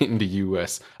just in the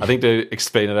US. I think they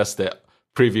explain it as the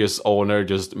previous owner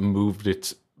just moved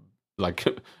it like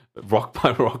rock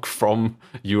by rock from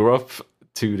Europe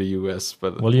to the US.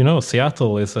 But well, you know,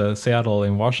 Seattle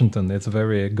in Washington. It's a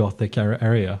very Gothic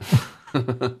area.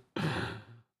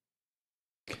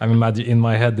 I mean, in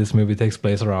my head, this movie takes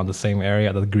place around the same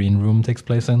area that Green Room takes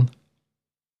place in.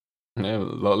 Yeah, a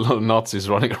lot of Nazis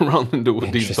running around in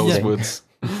these woods.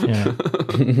 Yeah.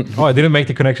 Oh, I didn't make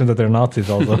the connection that they're Nazis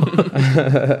also.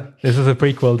 This is a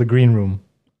prequel to Green Room.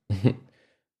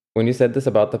 When you said this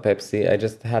about the Pepsi, I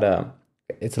just had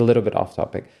it's a little bit off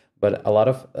topic, but a lot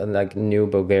of like new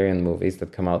Bulgarian movies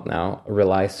that come out now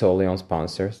rely solely on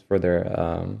sponsors for their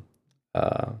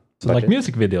So like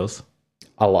music videos.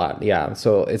 A lot, yeah.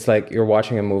 So it's like you're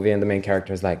watching a movie and the main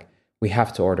character is like, we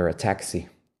have to order a taxi.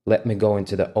 Let me go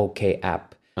into the OK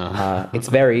app. It's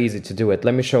very easy to do it.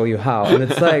 Let me show you how. And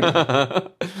it's like,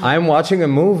 I'm watching a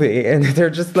movie and they're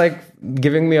just like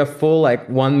giving me a full like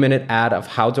 1 minute ad of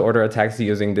how to order a taxi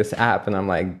using this app. And I'm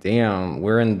like, damn,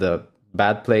 we're in the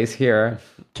bad place here.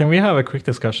 Can we have a quick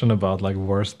discussion about like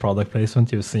worst product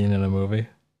placement you've seen in a movie?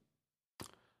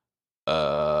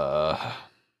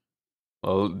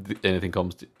 Well, anything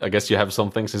comes to, I guess you have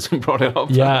something since you brought it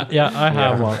up. Yeah, I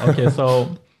have one. Okay, so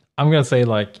I'm gonna say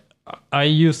like I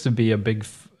used to be a big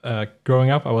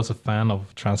growing up. I was a fan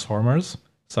of Transformers,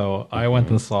 so I went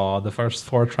and saw the first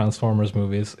 4 Transformers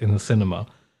movies in the cinema,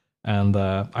 and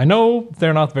I know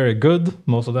they're not very good,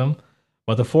 most of them,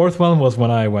 but the 4th one was when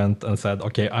I went and said,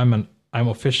 okay, I'm an I'm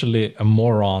officially a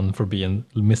moron for being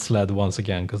misled once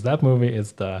again, because that movie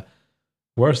is the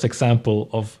worst example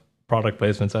of product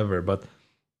placements ever. But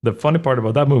the funny part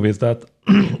about that movie is that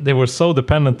they were so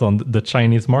dependent on the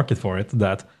Chinese market for it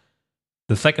that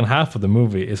the second half of the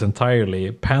movie is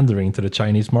entirely pandering to the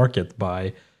Chinese market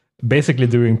by basically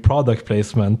doing product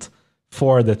placement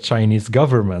for the Chinese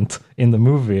government in the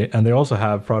movie. And they also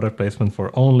have product placement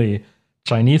for only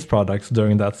Chinese products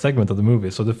during that segment of the movie.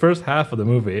 So the first half of the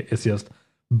movie is just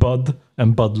Bud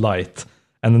and Bud Light.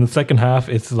 And then the second half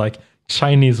is like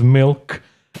Chinese milk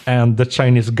and the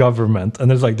Chinese government. And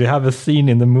there's like, they have a scene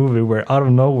in the movie where out of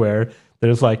nowhere,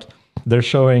 there's like, they're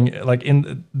showing like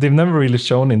they've never really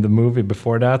shown in the movie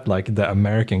before that, like the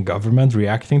American government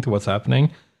reacting to what's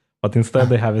happening. But instead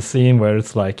they have a scene where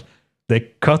it's like, they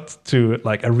cut to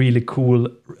like a really cool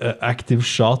active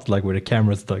shot, like where the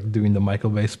camera's like doing the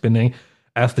Michael Bay spinning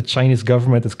as the Chinese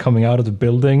government is coming out of the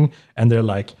building, and they're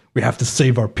like, we have to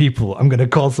save our people. I'm going to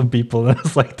call some people. And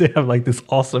it's like, they have like this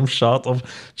awesome shot of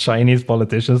Chinese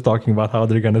politicians talking about how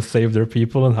they're going to save their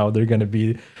people and how they're going to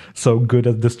be so good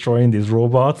at destroying these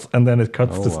robots. And then it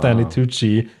cuts to Stanley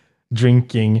Tucci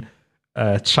drinking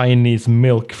Chinese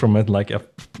milk from it, like a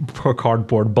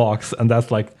cardboard box. And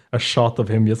that's like a shot of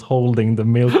him just holding the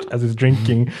milk as he's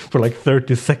drinking for like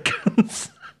 30 seconds.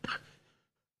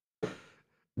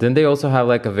 Didn't they also have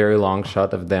like a very long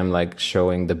shot of them like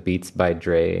showing the Beats by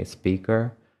Dre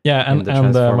speaker? Yeah, and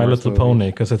My Little Pony,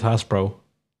 because it's Hasbro.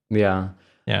 Yeah.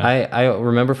 Yeah. I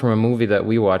remember from a movie that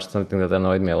we watched, something that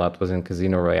annoyed me a lot was in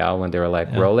Casino Royale when they were like,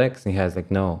 Rolex, and he has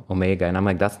like, no, Omega. And I'm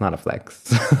like, that's not a flex.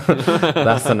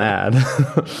 That's an ad.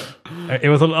 It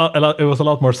was a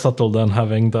lot more subtle than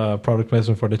having the product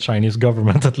placement for the Chinese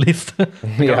government, at least.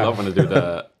 Yeah. I love when they do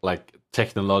the like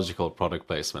technological product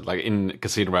placement. Like in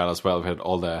Casino Royale as well, we had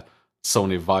all the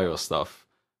Sony Vaio stuff.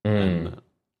 And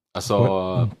I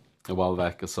saw a while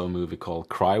back, I saw a movie called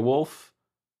Cry Wolf.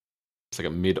 It's like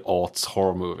a mid-aughts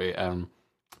horror movie, and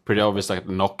pretty obvious like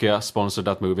Nokia sponsored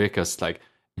that movie because like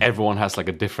everyone has like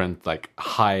a different like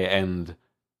high-end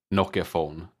Nokia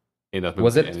phone in that movie.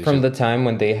 Was it from the time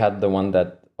when they had the one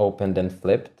that opened and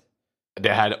flipped? They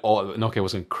had all Nokia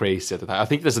wasn't crazy at the time. I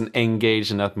think there's an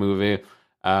N-Gage in that movie.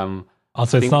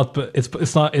 Also,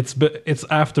 it's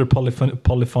after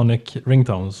polyphonic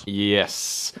ringtones.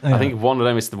 Yes, Yeah. I think one of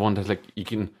them is the one that like you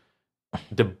can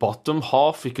the bottom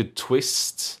half you could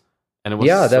twist. And it was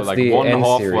that's like the one N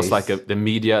half series. was like the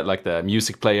media, like the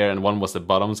music player, and one was the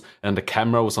bottoms, and the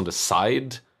camera was on the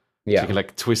side. Yeah. So you can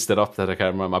like twist it up that I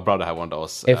can't remember. My brother had one of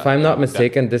those. If I'm not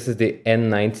mistaken, this is the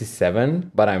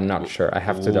N97, but I'm not sure. I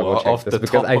have to double check off this the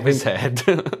because top I of his think. head.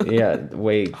 Yeah,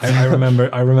 wait. I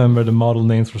remember the model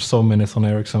names for so many Sony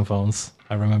Ericsson phones.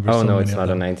 I remember. Oh so no, many it's of not a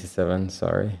them. 97.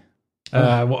 Sorry.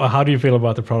 How do you feel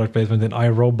about the product placement in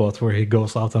iRobot, where he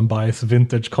goes out and buys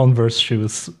vintage Converse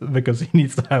shoes because he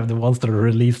needs to have the ones that are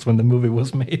released when the movie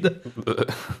was made?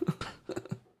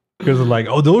 Because it's like,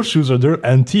 oh, those shoes they're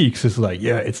antiques. It's like,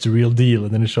 yeah, it's the real deal.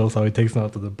 And then it shows how he takes them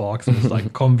out of the box, and it's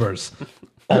like Converse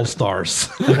All Stars.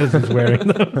 And he's wearing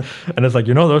them, and it's like,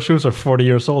 those shoes are 40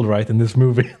 years old, right? In this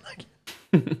movie,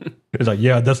 it's like,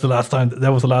 yeah, that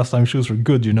was the last time shoes were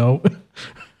good,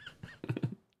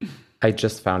 I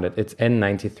just found it. It's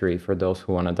N93 for those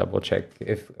who want to double check.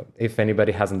 If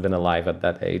anybody hasn't been alive at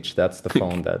that age, that's the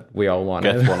phone that we all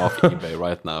wanted. Get one off eBay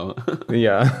right now.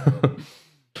 Yeah.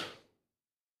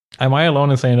 Am I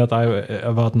alone in saying that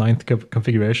about ninth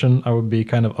configuration, I would be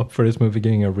kind of up for this movie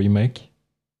getting a remake?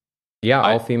 Yeah,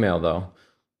 all female though.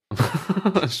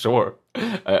 Sure.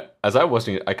 As I was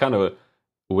watching it, I kind of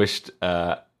wished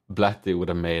Blatty would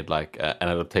have made like an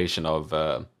adaptation of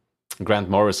Grant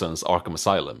Morrison's Arkham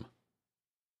Asylum.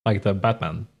 Like the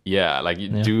Batman. Yeah, like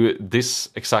do this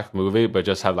exact movie, but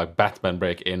just have like Batman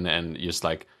break in and just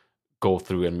like go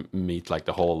through and meet like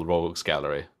the whole rogues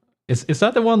gallery. Is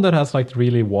that the one that has like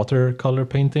really watercolor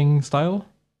painting style?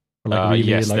 Or like really,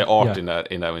 yes, like, the art in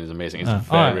that is amazing. It's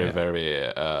very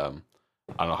I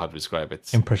don't know how to describe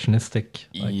it. Impressionistic.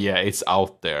 Like, yeah, it's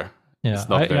out there. Yeah, it's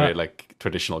not very like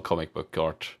traditional comic book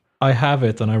art. I have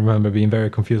it, and I remember being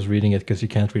very confused reading it because you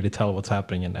can't really tell what's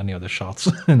happening in any of the shots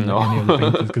in any of the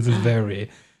paintings because it's very,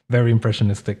 very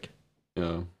impressionistic.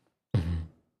 Yeah.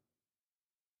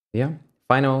 Yeah.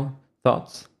 Final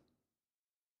thoughts?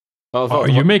 Are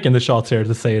you making the shots here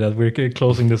to say that we're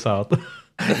closing this out?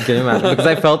 Can you imagine? Because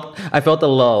I felt a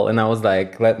lull, and I was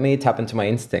like, let me tap into my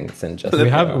instincts and just. we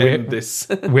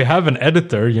have an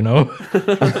editor,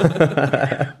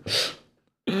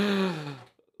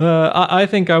 I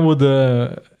think I would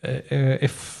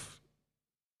if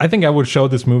I think I would show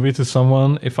this movie to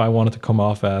someone if I wanted to come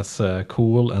off as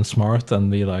cool and smart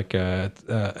and be like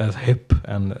as hip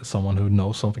and someone who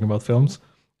knows something about films.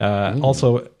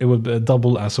 Also, it would be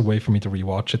double as a way for me to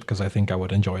rewatch it because I think I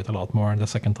would enjoy it a lot more the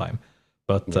second time.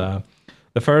 But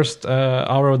the first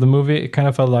hour of the movie, it kind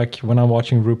of felt like when I'm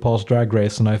watching RuPaul's Drag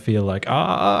Race and I feel like,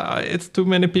 it's too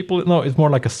many people. No, it's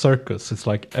more like a circus. It's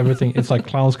like everything, it's like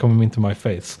clowns coming into my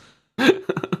face.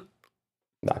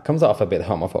 That comes off a bit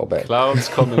homophobic. Clouds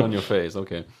coming on your face.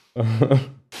 Okay.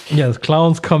 Yes,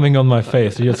 clowns coming on my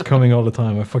face. They're just coming all the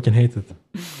time. I fucking hate it.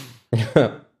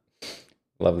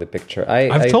 Lovely picture.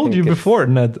 I've told you before,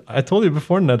 Ned. I told you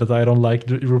before, Ned, that I don't like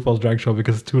RuPaul's Drag Show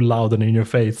because it's too loud and in your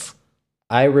face.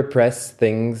 I repress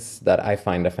things that I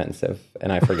find offensive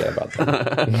and I forget about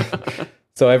them.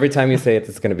 So every time you say it,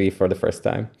 it's going to be for the first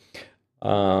time.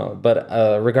 But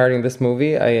regarding this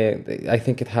movie, I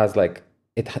think it has like,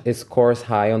 it scores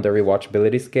high on the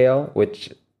rewatchability scale,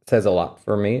 which says a lot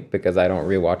for me because I don't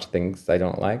rewatch things I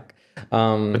don't like.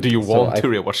 But do you want to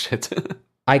rewatch it?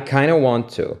 I kind of want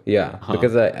to, yeah,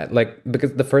 because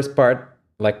because the first part,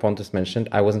 like Pontus mentioned,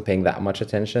 I wasn't paying that much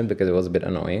attention because it was a bit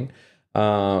annoying.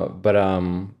 But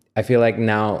I feel like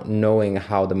now knowing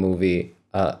how the movie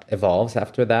evolves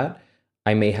after that,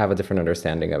 I may have a different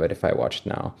understanding of it if I watch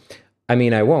now. I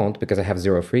mean, I won't because I have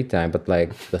zero free time, but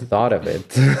like the thought of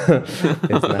it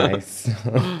is nice.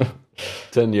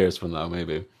 10 years from now,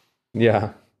 maybe.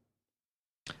 Yeah.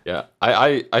 Yeah.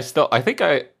 I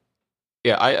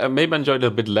maybe enjoyed it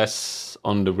a bit less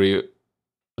on the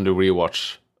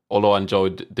rewatch, although I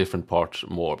enjoyed different parts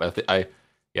more. But I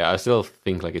still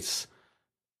think like it's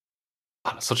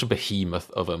such a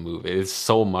behemoth of a movie. It's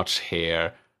so much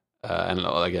hair, and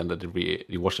again the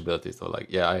rewatchability. So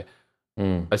like,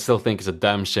 I still think it's a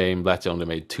damn shame that they only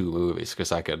made 2 movies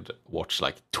because I could watch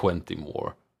like 20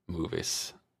 more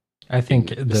movies. I think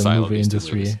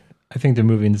the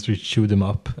movie industry chewed him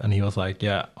up, and he was like,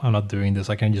 "Yeah, I'm not doing this.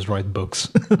 I can just write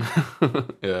books."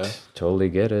 Yeah, totally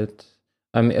get it.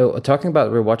 Talking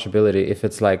about rewatchability, if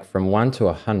it's like from 1 to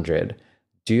 100,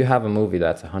 do you have a movie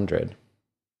that's 100?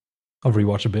 Of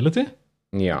rewatchability?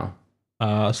 Yeah.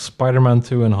 Spider-Man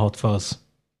 2 and Hot Fuzz.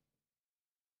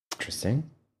 Interesting.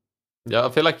 Yeah, I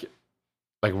feel like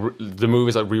the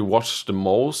movies I rewatch the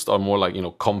most are more like,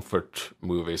 comfort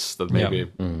movies that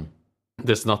maybe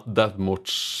there's not that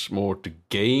much more to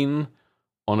gain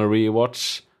on a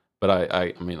rewatch. But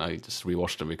I mean, I just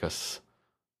rewatch them because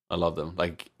I love them.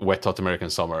 Like Wet Hot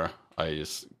American Summer, I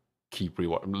just keep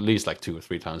rewatch at least like 2 or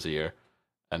 3 times a year.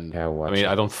 And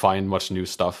I don't find much new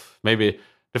stuff. Maybe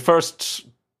the first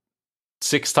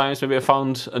 6 times, maybe I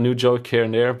found a new joke here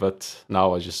and there, but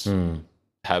now I just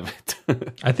have it.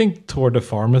 I think Toward the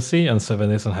Pharmacy and 7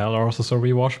 Days in Hell are also so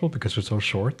rewatchable because they're so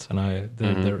short, and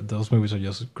those movies are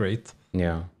just great.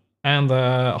 Yeah. And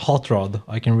Hot Rod,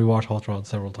 I can rewatch Hot Rod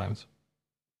several times.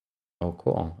 Oh,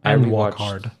 cool. And I Walk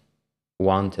Hard.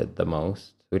 Wanted the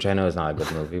most, which I know is not a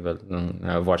good movie, but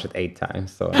I've watched it 8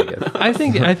 times, so I guess. I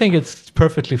think it's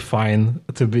perfectly fine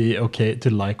to be okay to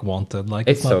like Wanted. Like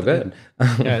it's so good.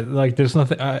 Yeah, like there's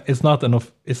nothing. It's not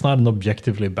an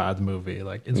objectively bad movie.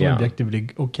 Like it's an objectively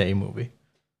okay movie.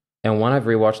 And one I've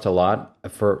rewatched a lot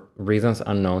for reasons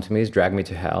unknown to me is Drag Me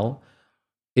to Hell.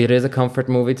 It is a comfort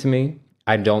movie to me.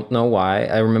 I don't know why.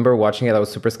 I remember watching it. I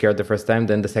was super scared the first time.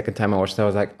 Then the second time I watched it, I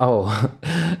was like, oh,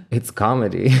 it's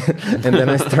comedy. And then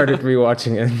I started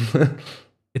rewatching it.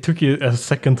 It took you a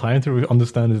second time to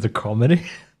understand it's a comedy?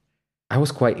 I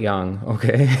was quite young,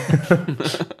 okay?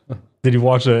 Did you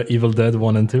watch Evil Dead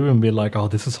 1 and 2 and be like, oh,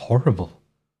 this is horrible?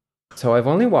 So I've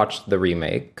only watched the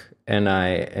remake, and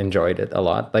I enjoyed it a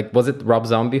lot. Like, was it Rob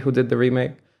Zombie who did the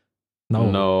remake?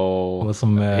 No. It was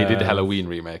some, he did Halloween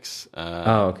remakes.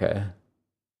 Okay.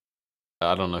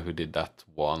 I don't know who did that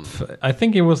one. I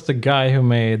think it was the guy who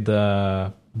made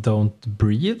Don't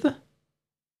Breathe.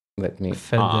 Let me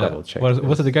double check.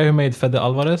 Was it the guy who made Fede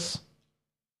Alvarez?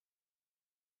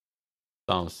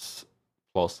 Sounds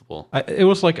plausible. It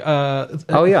was like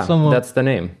that's the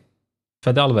name.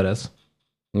 Fede Alvarez.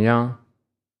 Yeah.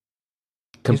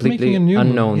 Completely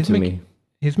unknown to me.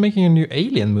 He's making a new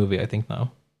Alien movie, I think,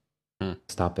 now.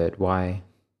 Stop it. Why?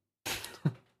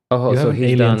 Oh, so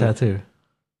he's Alien tattoo.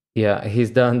 Yeah, he's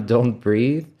done Don't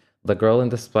Breathe, The Girl in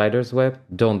the Spider's Web,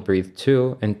 Don't Breathe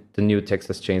 2, and the new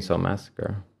Texas Chainsaw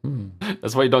Massacre.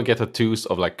 That's why you don't get tattoos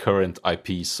of like current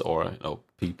IPs or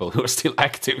people who are still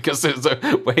active, because there's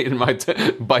a way it might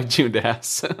bite you in the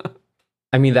ass.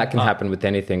 I mean, that can happen with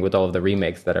anything, with all of the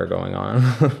remakes that are going on.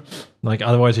 Like,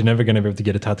 otherwise you're never going to be able to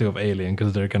get a tattoo of Alien,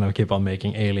 because they're going to keep on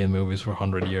making Alien movies for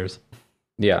 100 years.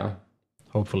 Yeah.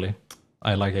 Hopefully.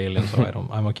 I like Alien, so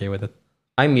I'm okay with it.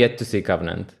 I'm yet to see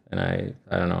Covenant, and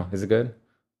I don't know. Is it good?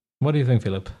 What do you think,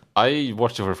 Philip? I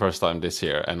watched it for the first time this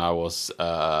year, and I was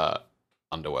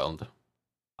underwhelmed.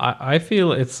 I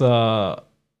feel it's a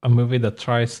movie that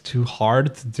tries too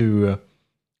hard to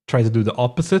try to do the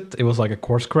opposite. It was like a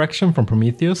course correction from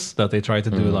Prometheus that they tried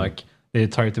to do, like they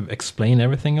tried to explain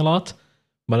everything a lot,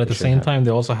 but at the same time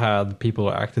they also had people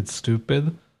who acted stupid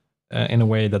in a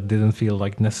way that didn't feel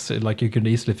like necessary. Like you could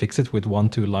easily fix it with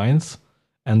 1-2 lines.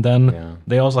 And then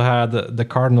they also had the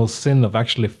cardinal sin of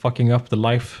actually fucking up the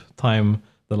lifetime,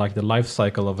 the life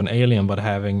cycle of an alien, but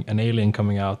having an alien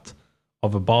coming out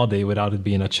of a body without it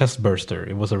being a chest burster.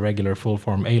 It was a regular full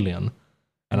form alien.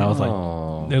 And I was like,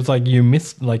 it was like you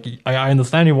missed, like, I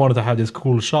understand you wanted to have this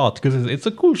cool shot because it's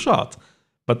a cool shot,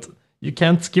 but you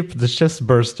can't skip the chest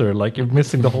burster. Like, you're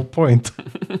missing the whole point.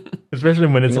 Especially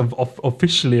when it's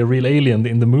officially a real alien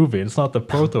in the movie. It's not the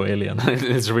proto alien.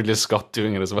 It's Ridley Scott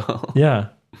doing it as well. Yeah.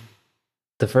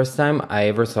 The first time I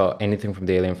ever saw anything from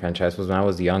the Alien franchise was when I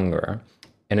was younger.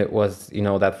 And it was,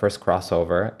 that first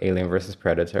crossover, Alien versus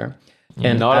Predator.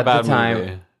 And Not at a bad the time,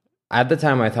 movie. At the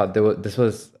time, I thought this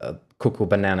was cuckoo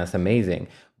bananas amazing.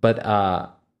 But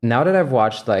now that I've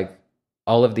watched like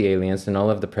all of the Aliens and all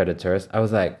of the Predators, I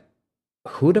was like,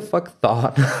 who the fuck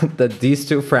thought that these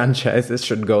two franchises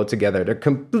should go together? They're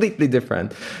completely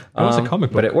different. It was a comic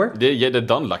book. But it worked. They've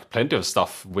done like plenty of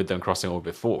stuff with them crossing over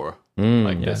before.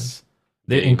 This.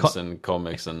 Games and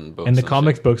comics and books. In the and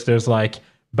comics books, there's like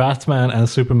Batman and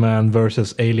Superman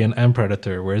versus Alien and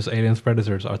Predator, whereas Aliens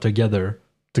Predators are together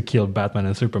to kill Batman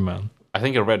and Superman. I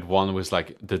think I read one was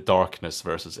like the Darkness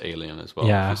versus Alien as well.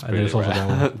 Yeah, which is and there's also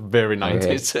that one. Very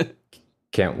 90s.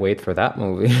 Can't wait for that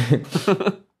movie.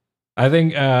 I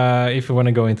think if you want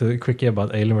to go into quickly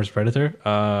about Alien vs Predator,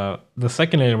 the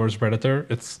second Alien vs Predator,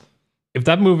 if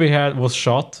that movie was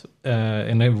shot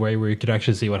in a way where you could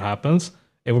actually see what happens,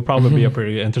 it would probably be a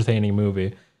pretty entertaining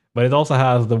movie. But it also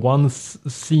has the one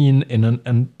scene in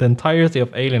the entirety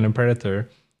of Alien and Predator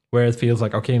where it feels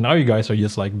like, okay, now you guys are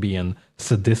just like being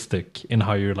sadistic in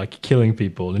how you're like killing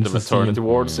people. The maternity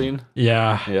ward scene.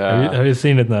 Yeah. Yeah. Have you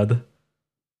seen it, Ned?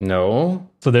 No.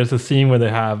 So there's a scene where they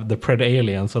have the Pred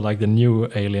alien, so like the new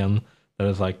alien that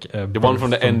is like the one from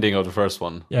the ending of the first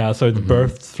one. Yeah, so it's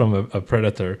birthed from a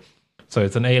predator. So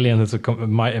it's an alien that's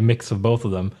a mix of both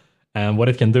of them. And what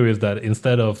it can do is that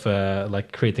instead of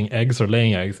like creating eggs or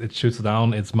laying eggs, it shoots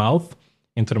down its mouth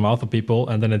into the mouth of people,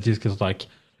 and then it just gets like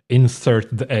insert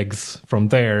the eggs from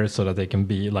there so that they can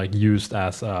be like used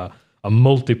as a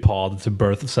multipod to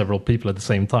birth several people at the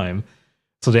same time.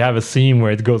 So they have a scene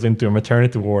where it goes into a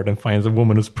maternity ward and finds a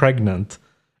woman who's pregnant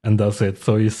and does it.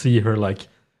 So you see her like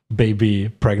baby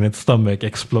pregnant stomach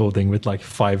exploding with like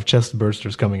 5 chest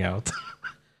bursters coming out.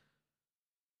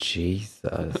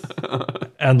 Jesus.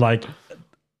 And like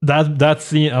that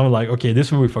scene, I'm like, okay,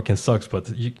 this movie fucking sucks,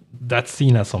 but that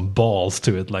scene has some balls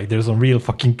to it. Like there's some real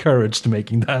fucking courage to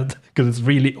making that because it's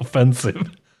really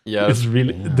offensive. Yeah, it's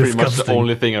really disgusting. Pretty much the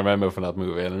only thing I remember from that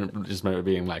movie, and I just remember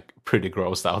being like pretty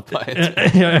grossed out by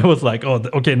it. Yeah, I was like, oh,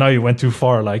 okay, now you went too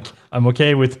far. Like I'm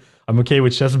okay with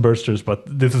chest bursters, but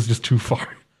this is just too far.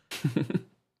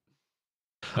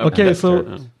 Okay,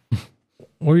 so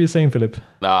what were you saying, Philip?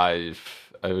 I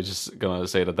was just gonna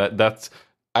say that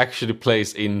actually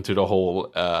plays into the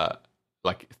whole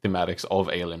like thematics of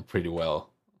Alien pretty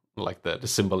well, like the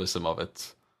symbolism of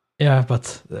it. Yeah,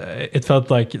 but it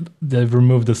felt like they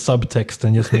removed the subtext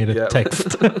and just made it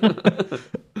text.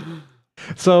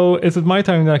 So is it my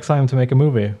time next time to make a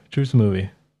movie? Choose a movie.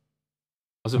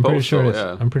 I'm pretty sure it is.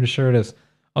 Yeah. I'm pretty sure it is.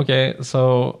 Okay,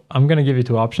 so I'm gonna give you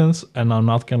 2 options, and I'm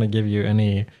not gonna give you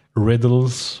any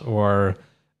riddles or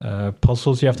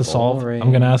puzzles you have to solve.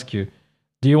 I'm gonna ask you: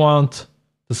 do you want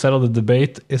to settle the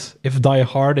debate if Die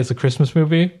Hard is a Christmas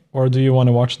movie, or do you want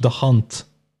to watch The Hunt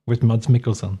with Mads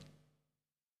Mikkelsen?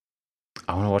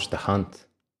 I want to watch The Hunt.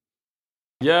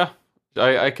 Yeah,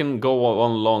 I can go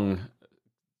on long.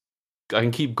 I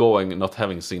can keep going, not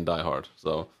having seen Die Hard.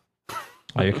 So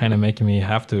you're kind of making me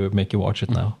have to make you watch it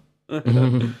now. All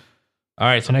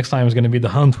right, so next time is going to be The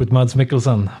Hunt with Mads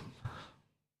Mikkelsen.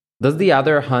 Does the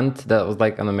other Hunt that was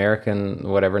like an American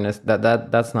whateverness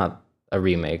that's not a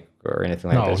remake or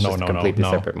anything like that? It's just a completely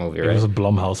separate movie, right? It was a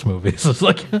Blumhouse movie, so it's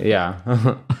like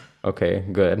yeah. Okay,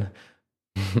 good.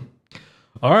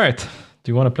 All right.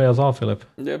 Do you want to play us off, Philip?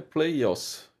 Yeah, play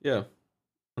us. Yeah.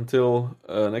 Until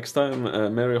next time,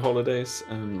 Merry Holidays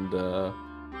and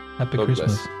Happy God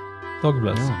Christmas. Bless. God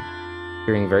bless.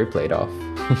 Feeling very played off.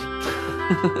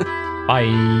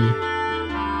 Bye.